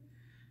stripper.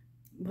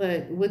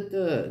 But with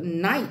the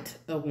Knight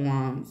of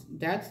Wands,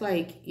 that's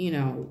like, you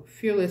know,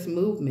 fearless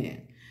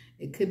movement.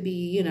 It could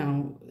be, you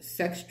know,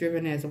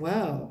 sex-driven as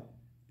well.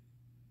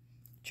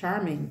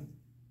 Charming.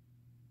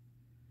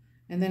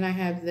 And then I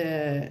have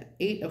the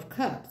Eight of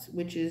Cups,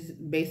 which is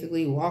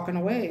basically walking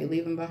away,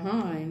 leaving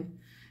behind.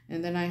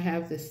 And then I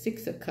have the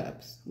Six of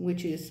Cups,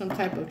 which is some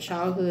type of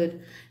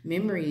childhood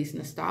memories,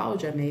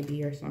 nostalgia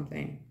maybe, or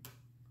something.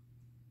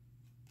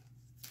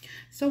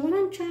 So what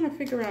I'm trying to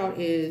figure out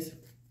is,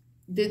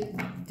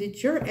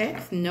 did your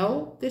ex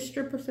know this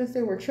stripper since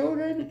they were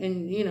children?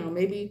 And, you know,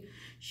 maybe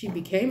she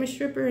became a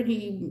stripper and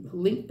he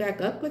linked back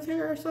up with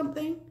her or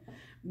something?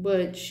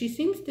 But she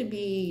seems to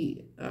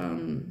be,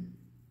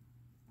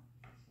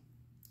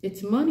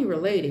 it's money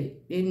related.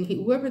 And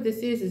whoever this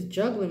is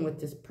juggling with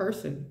this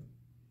person.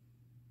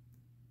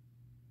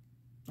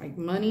 Like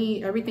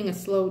money, everything is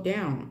slowed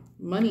down.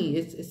 Money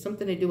is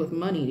something to do with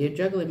money. They're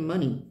juggling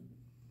money.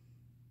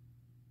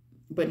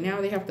 But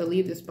now they have to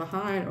leave this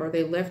behind, or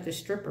they left the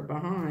stripper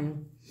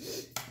behind.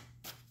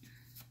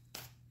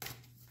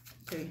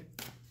 Okay.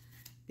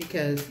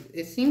 Because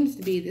it seems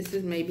to be, this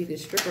is maybe the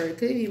stripper. It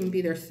could even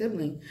be their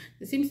sibling.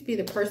 It seems to be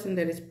the person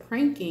that is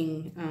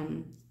pranking,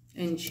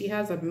 and she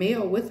has a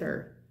male with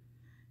her.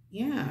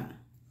 Yeah.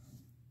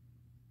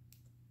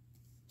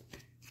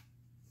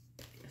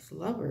 It's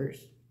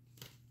lovers.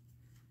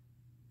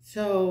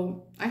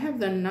 So I have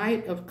the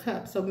Knight of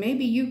Cups. So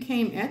maybe you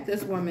came at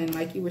this woman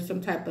like you were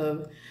some type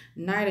of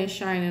knight in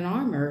shining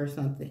armor or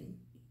something.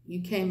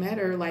 You came at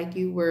her like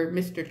you were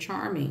Mr.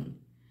 Charming.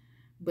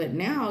 But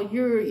now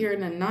you're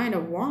in a Nine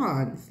of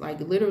Wands. Like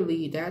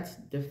literally that's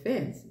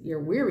defense. You're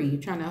weary.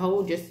 You're trying to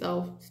hold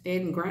yourself,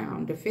 stand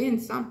ground,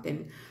 defend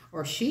something.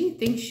 Or she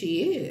thinks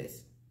she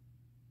is.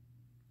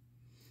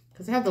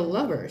 Because I have the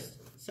Lovers.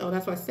 So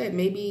that's what I said.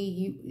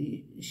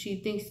 Maybe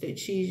she thinks that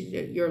she's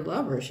your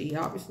lover. She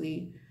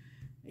obviously,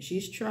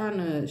 she's trying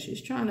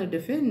to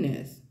defend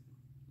this.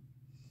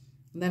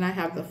 And then I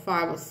have the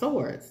Five of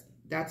Swords.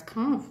 That's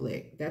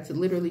conflict. That's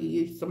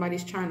literally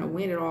somebody's trying to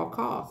win at all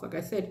costs. Like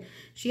I said,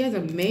 she has a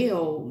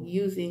male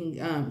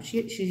using,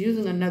 she's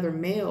using another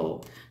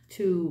male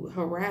to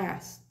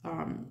harass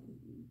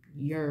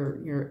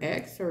your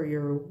ex or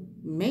your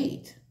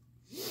mate.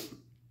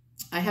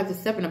 I have the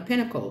Seven of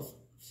Pentacles.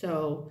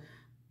 So,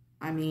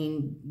 I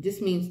mean, this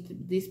means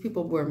these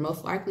people were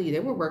most likely, they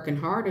were working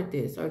hard at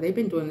this, or they've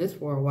been doing this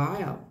for a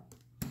while.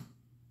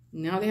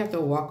 Now they have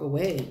to walk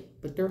away,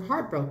 but they're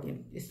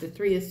heartbroken. It's the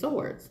Three of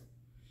Swords.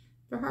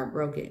 They're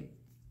heartbroken.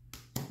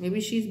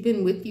 Maybe she's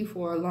been with you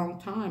for a long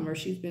time, or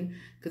she's been,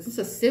 because it's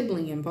a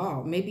sibling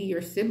involved. Maybe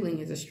your sibling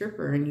is a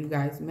stripper and you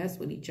guys mess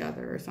with each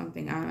other or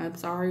something. I'm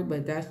sorry,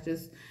 but that's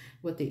just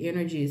what the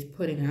energy is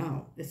putting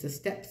out. It's a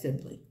step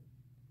sibling.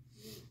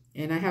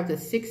 And I have the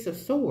Six of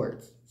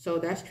Swords. So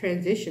that's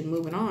transition,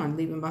 moving on,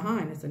 leaving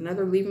behind. It's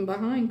another leaving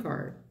behind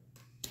card.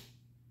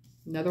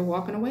 Another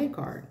walking away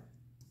card.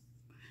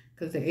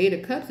 Because the Eight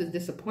of Cups is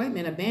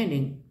disappointment,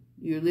 abandoning.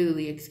 You're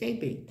literally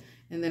escaping.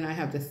 And then I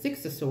have the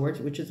Six of Swords,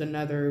 which is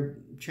another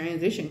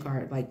transition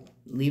card, like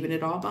leaving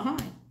it all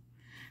behind.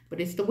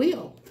 But it's the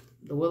Wheel.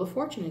 The Wheel of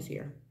Fortune is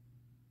here.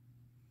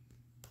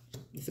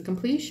 It's a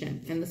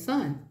completion and the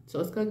Sun. So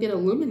it's going to get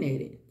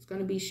illuminated. It's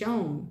going to be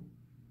shown.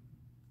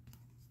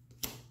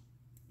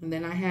 And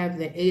then I have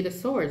the Eight of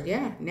Swords.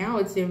 Yeah, now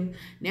it's in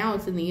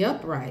the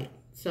upright.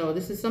 So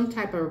this is some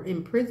type of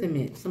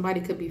imprisonment.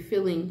 Somebody could be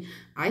feeling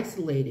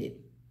isolated.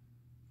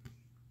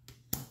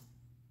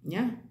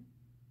 Yeah.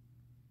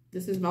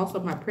 This is also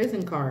my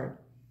prison card.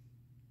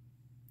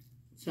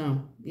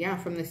 So, yeah,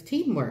 from this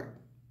teamwork.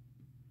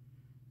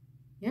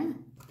 Yeah,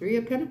 Three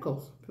of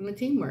Pentacles from the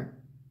teamwork.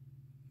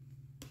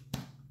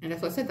 And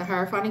as I said, the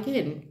Hierophant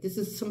again. This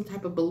is some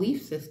type of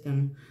belief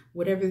system,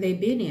 whatever they've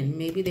been in.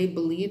 Maybe they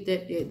believe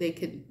that they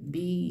could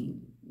be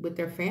with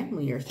their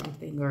family or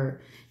something, or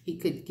he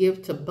could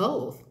give to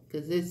both,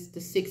 because it's the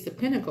Six of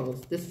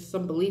Pentacles. This is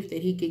some belief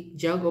that he could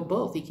juggle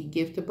both. He could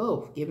give to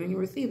both, giving and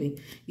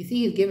receiving. You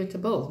see, he's giving to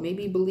both.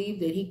 Maybe he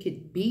believed that he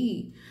could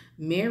be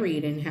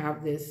married and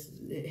have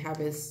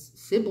his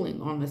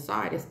sibling on the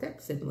side, his step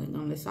sibling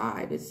on the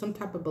side. It's some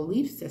type of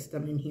belief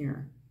system in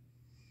here.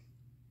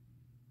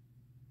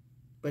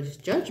 But it's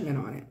judgment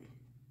on it.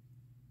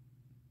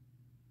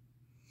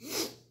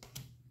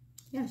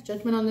 Yes,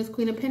 judgment on this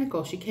Queen of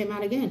Pentacles. She came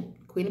out again.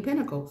 Queen of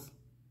Pentacles.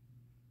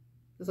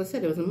 As I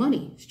said, it was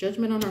money. It's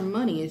judgment on her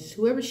money. It's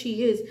whoever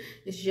she is,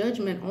 it's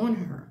judgment on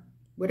her.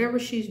 Whatever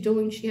she's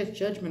doing, she has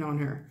judgment on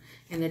her.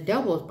 And the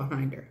devil is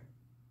behind her.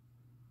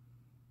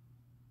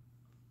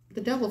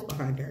 The devil's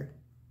behind her.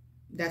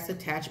 That's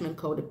attachment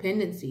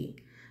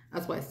codependency.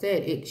 That's why I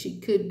said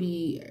they could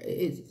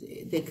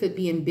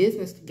be in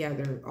business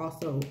together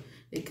also.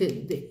 They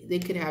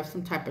could have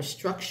some type of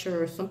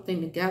structure or something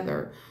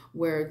together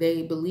where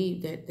they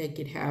believe that they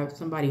could have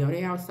somebody on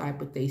the outside,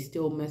 but they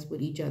still mess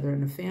with each other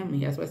in the family.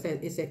 That's why I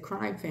said it's a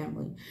crime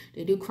family.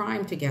 They do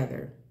crime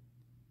together.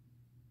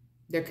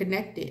 They're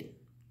connected.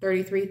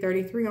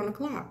 33 on the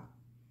clock.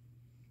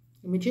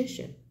 The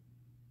Magician.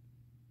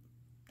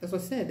 That's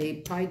what I said. They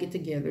probably get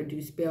together,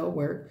 do spell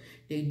work.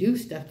 They do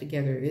stuff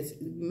together.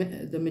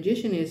 The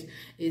Magician is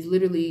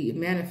literally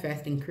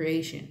manifesting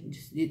creation.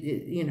 Just,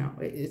 you know,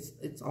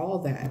 it's all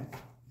that.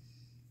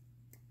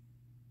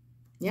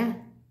 Yeah.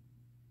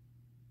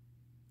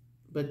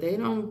 But they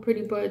don't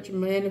pretty much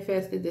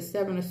manifested the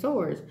Seven of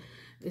Swords.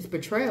 It's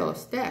betrayal.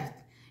 It's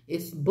theft.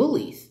 It's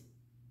bullies.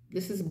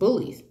 This is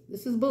bullies.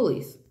 This is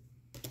bullies.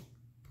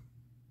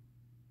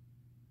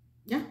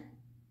 Yeah.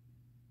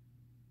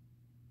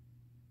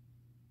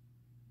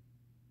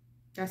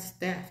 That's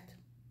theft,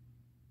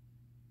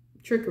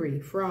 trickery,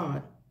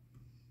 fraud.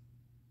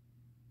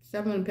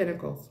 Seven of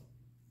Pentacles.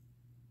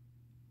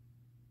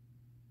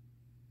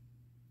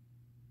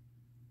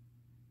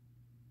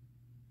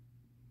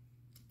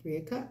 Three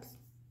of Cups.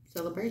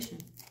 Celebration.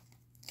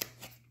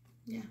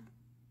 Yeah.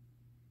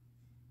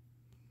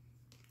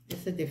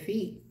 It's a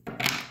defeat.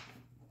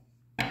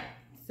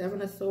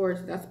 Seven of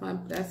Swords.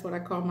 That's what I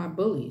call my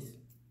bullies.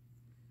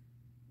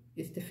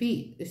 It's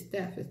defeat. It's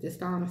theft. It's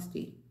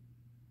dishonesty.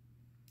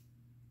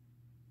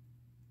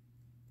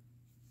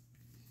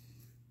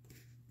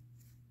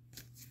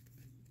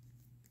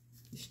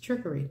 It's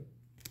trickery.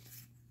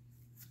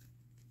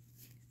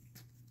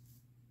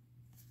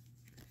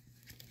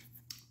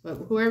 But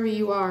whoever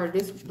you are,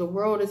 the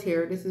world is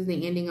here. This is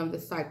the ending of the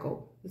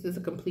cycle. This is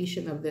a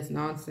completion of this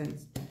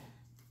nonsense,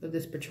 of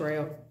this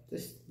betrayal,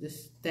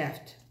 this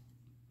theft,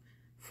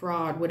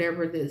 fraud,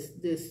 whatever this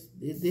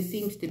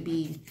seems to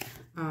be.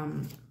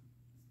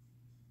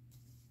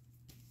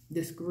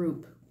 This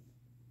group.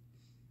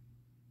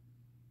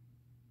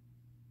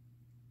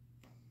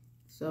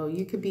 So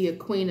you could be a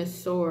Queen of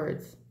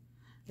Swords.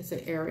 It's an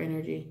air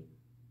energy.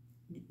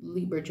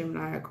 Libra,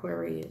 Gemini,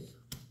 Aquarius.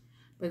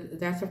 But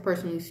that's a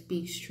person who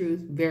speaks truth,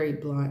 very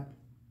blunt.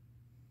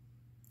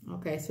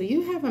 Okay, so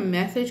you have a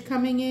message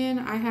coming in.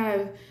 I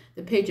have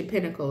the Page of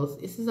Pentacles.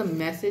 This is a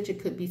message.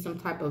 It could be some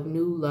type of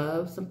new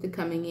love, something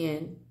coming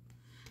in.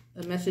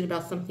 A message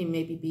about something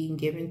maybe being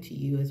given to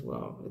you as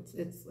well.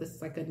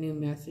 It's like a new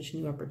message,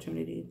 new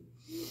opportunity.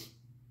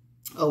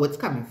 Oh, it's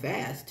coming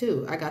fast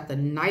too. I got the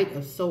Knight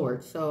of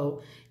Swords,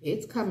 so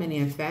it's coming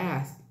in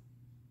fast.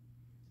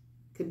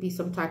 Could be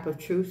some type of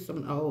truth,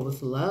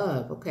 it's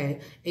love, okay.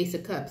 Ace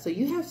of Cups. So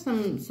you have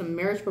some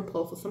marriage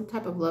proposal, some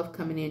type of love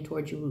coming in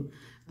towards you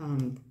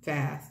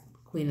fast.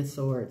 Queen of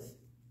Swords.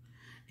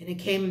 And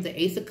the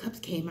Ace of Cups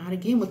came out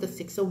again with the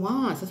Six of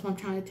Wands. That's what I'm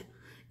trying to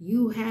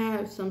you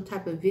have some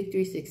type of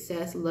victory,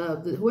 success,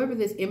 love. Whoever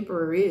this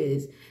Emperor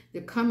is,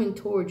 they're coming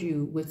towards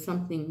you with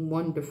something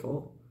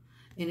wonderful.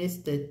 And it's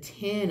the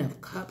Ten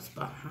of Cups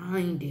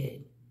behind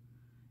it.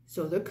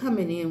 So they're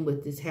coming in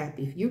with this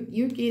happy.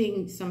 You're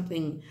getting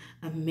something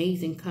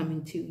amazing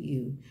coming to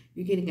you.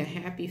 You're getting a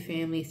happy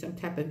family, some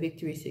type of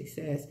victory,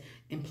 success,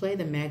 and play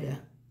the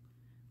mega.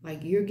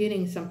 Like you're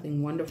getting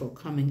something wonderful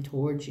coming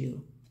towards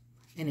you.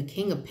 And the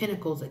King of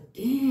Pentacles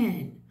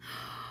again.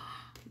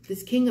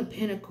 This King of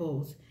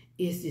Pentacles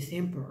is this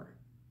Emperor.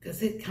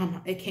 Because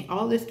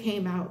all this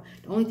came out.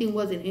 The only thing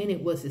wasn't in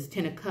it was this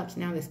Ten of Cups.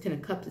 Now this Ten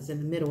of Cups is in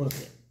the middle of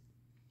it.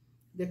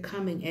 They're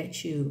coming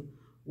at you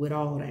with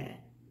all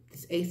that.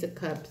 This Ace of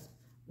Cups,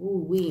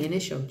 ooh-wee, and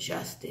it's your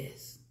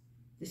justice.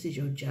 This is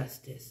your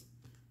justice.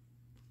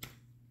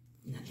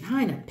 And the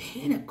Nine of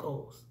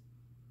Pentacles.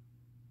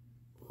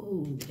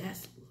 Ooh,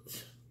 that's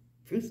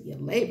fruits of your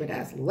labor.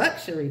 That's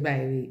luxury,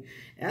 baby.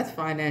 That's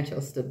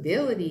financial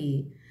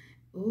stability.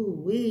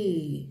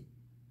 Ooh-wee.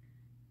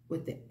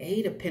 With the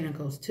Eight of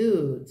Pentacles,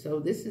 too.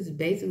 So this is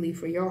basically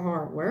for your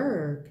hard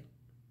work.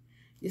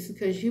 This is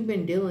because you've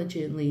been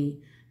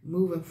diligently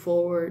moving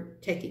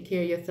forward, taking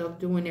care of yourself,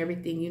 doing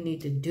everything you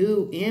need to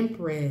do.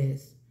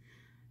 Empress.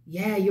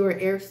 Yeah, you're an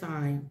air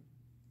sign.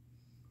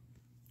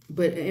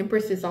 But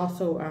Empress is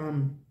also,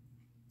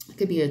 it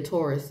could be a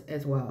Taurus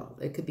as well.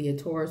 It could be a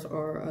Taurus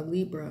or a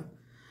Libra.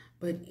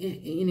 But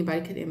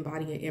anybody could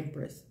embody an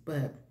Empress.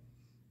 But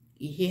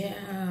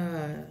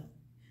yeah,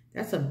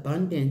 that's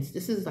abundance.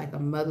 This is like a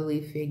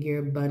motherly figure,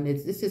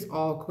 abundance. This is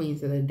all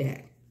Queens of the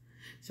deck.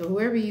 So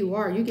whoever you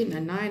are, you're getting a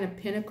Nine of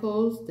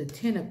Pentacles, the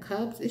Ten of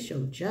Cups. It's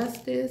your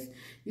justice.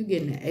 You're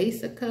getting the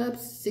Ace of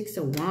Cups, Six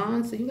of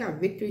Wands. So you got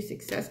victory,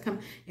 success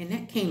coming. And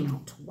that came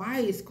out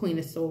twice, Queen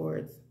of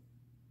Swords.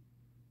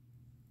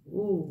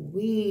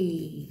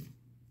 Ooh-wee.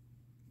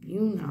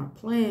 You not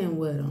playing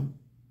with them.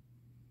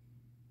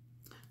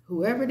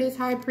 Whoever this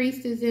High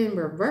Priestess is in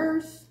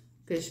reverse,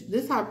 because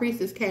this High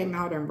Priestess came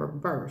out in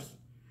reverse.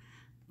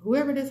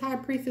 Whoever this High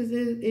Priestess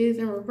is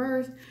in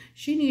reverse,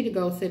 she need to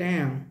go sit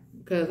down.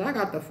 Because I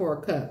got the Four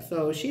of Cups.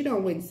 So she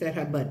don't wait and set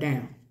her butt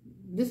down.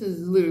 This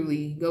is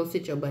literally go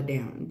sit your butt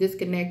down.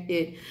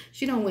 Disconnected.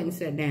 She don't wait and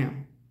sit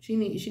down. She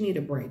need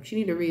a break. She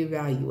need to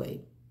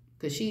reevaluate.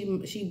 Because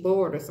she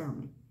bored or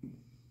something.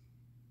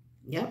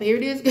 Yep, here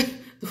it is.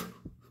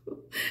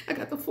 I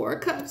got the Four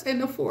of Cups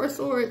and the Four of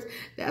Swords.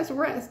 That's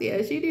rest.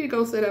 Yeah, she need to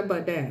go sit her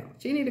butt down.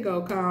 She need to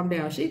go calm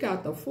down. She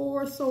got the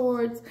Four of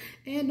Swords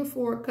and the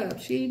Four of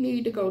Cups. She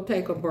need to go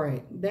take a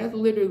break. That's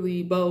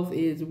literally both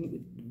is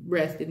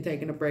resting,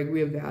 taking a break,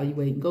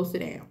 reevaluating. Go sit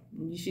down.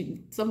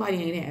 Somebody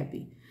ain't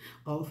happy.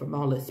 Oh, from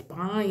all the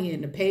spying,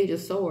 the Page of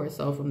Swords.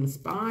 So from the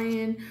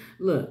spying,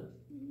 look,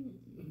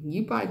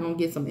 you probably gonna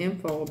get some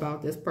info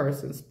about this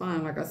person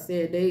spying. Like I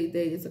said,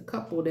 it's a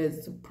couple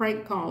that's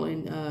prank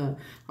calling,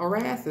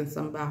 harassing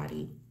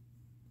somebody.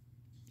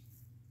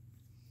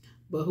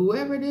 But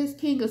whoever this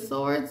King of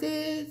Swords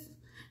is,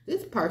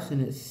 this person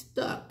is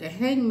stuck. The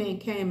Hangman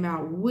came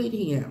out with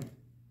him.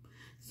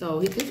 So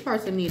this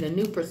person need a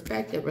new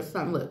perspective or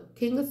something. Look,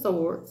 King of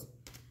Swords,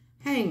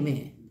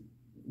 Hangman.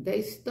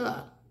 They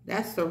stuck.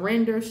 That's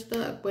surrender,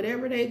 stuck.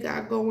 Whatever they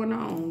got going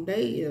on,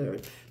 they are.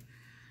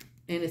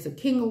 And it's a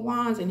King of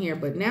Wands in here.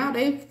 But now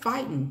they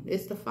fighting.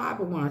 It's the Five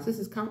of Wands. This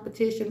is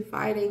competition,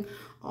 fighting,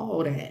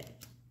 all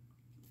that.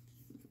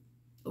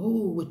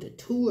 Ooh, with the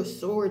Two of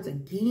Swords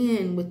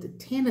again, with the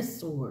Ten of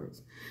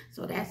Swords.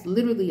 So that's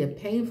literally a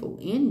painful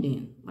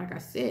ending. Like I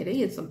said,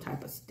 they in some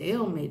type of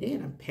stalemate. They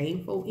in a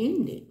painful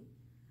ending.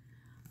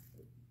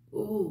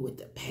 Ooh, with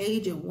the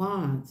Page of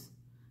Wands.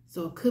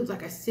 So it could,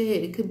 like I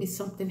said, it could be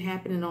something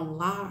happening on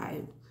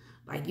live.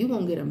 Like you're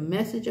going to get a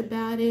message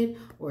about it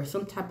or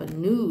some type of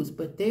news.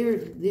 But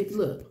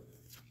look,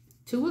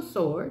 Two of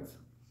Swords,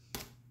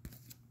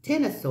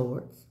 Ten of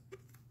Swords,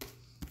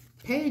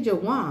 Page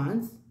of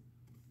Wands,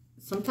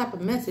 some type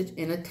of message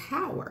in a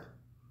tower.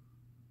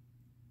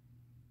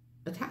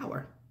 a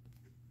tower.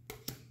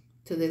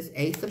 To this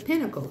Ace of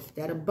Pentacles,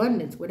 that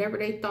abundance, whatever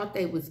they thought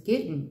they was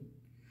getting,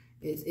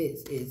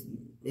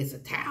 is a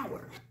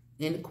tower.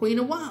 And the Queen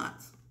of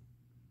Wands.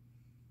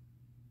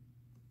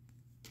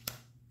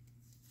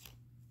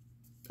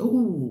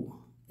 Ooh,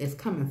 it's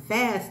coming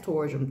fast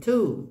towards them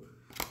too,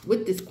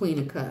 with this Queen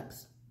of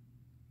Cups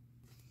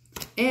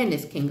and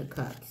this King of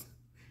Cups.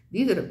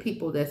 These are the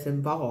people that's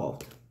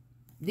involved.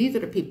 These are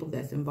the people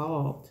that's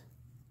involved.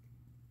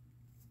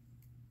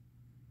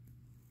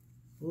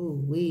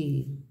 Ooh,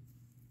 wee.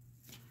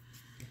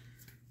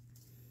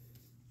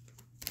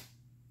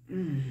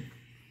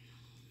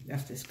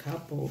 That's this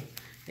couple.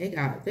 They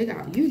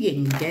got you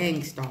getting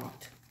gang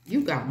stalked.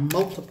 You got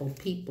multiple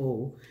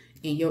people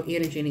in your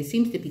energy, and it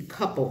seems to be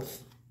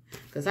couples.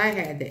 Because I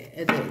had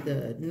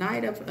the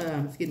Knight of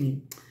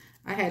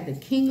I had the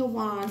King of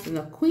Wands, and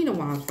the Queen of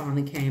Wands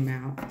finally came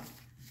out.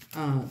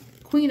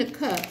 Queen of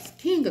Cups,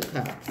 King of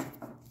Cups.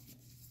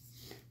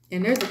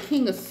 And there's a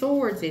King of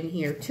Swords in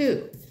here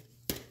too.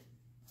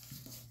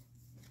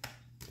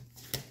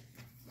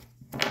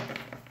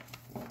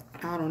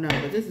 I don't know,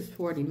 but this is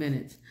 40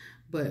 minutes.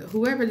 But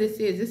whoever this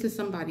is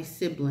somebody's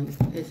sibling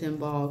is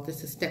involved.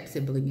 It's a step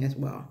sibling as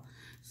well.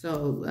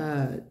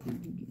 So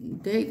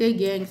they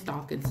gang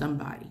stalking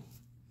somebody.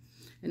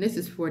 And this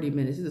is 40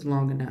 minutes. This is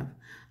long enough.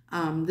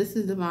 This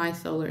is Divine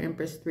Solar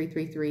Empress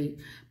 333.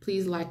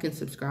 Please like and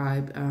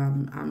subscribe.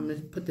 I'm going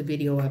to put the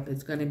video up.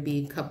 It's going to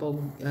be couple,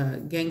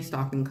 gang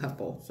stalking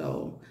couple.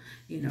 So,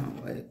 you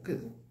know, 'cause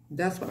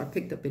that's what I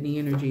picked up in the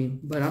energy.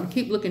 But I'm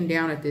keep looking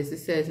down at this. It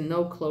says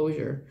no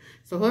closure.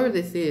 So whoever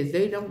this is,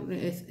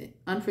 it's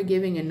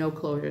unforgiving and no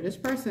closure. This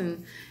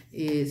person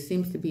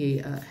seems to be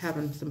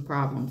having some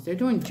problems. They're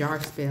doing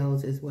jar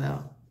spells as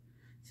well.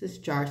 This is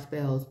jar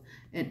spells.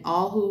 And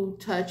all who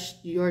touch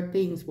your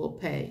things will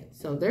pay.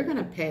 So they're going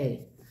to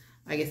pay.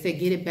 Like I said,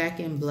 get it back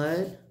in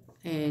blood.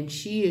 And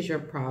she is your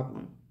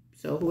problem.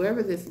 So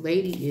whoever this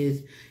lady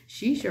is,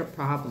 she's your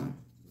problem.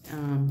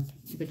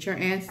 But your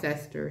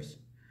ancestors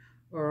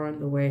are on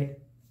the way.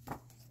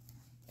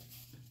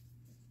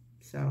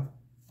 So,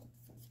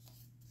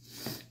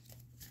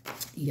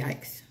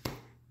 yikes.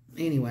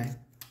 Anyway,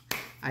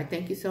 I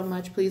thank you so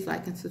much. Please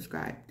like and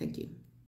subscribe. Thank you.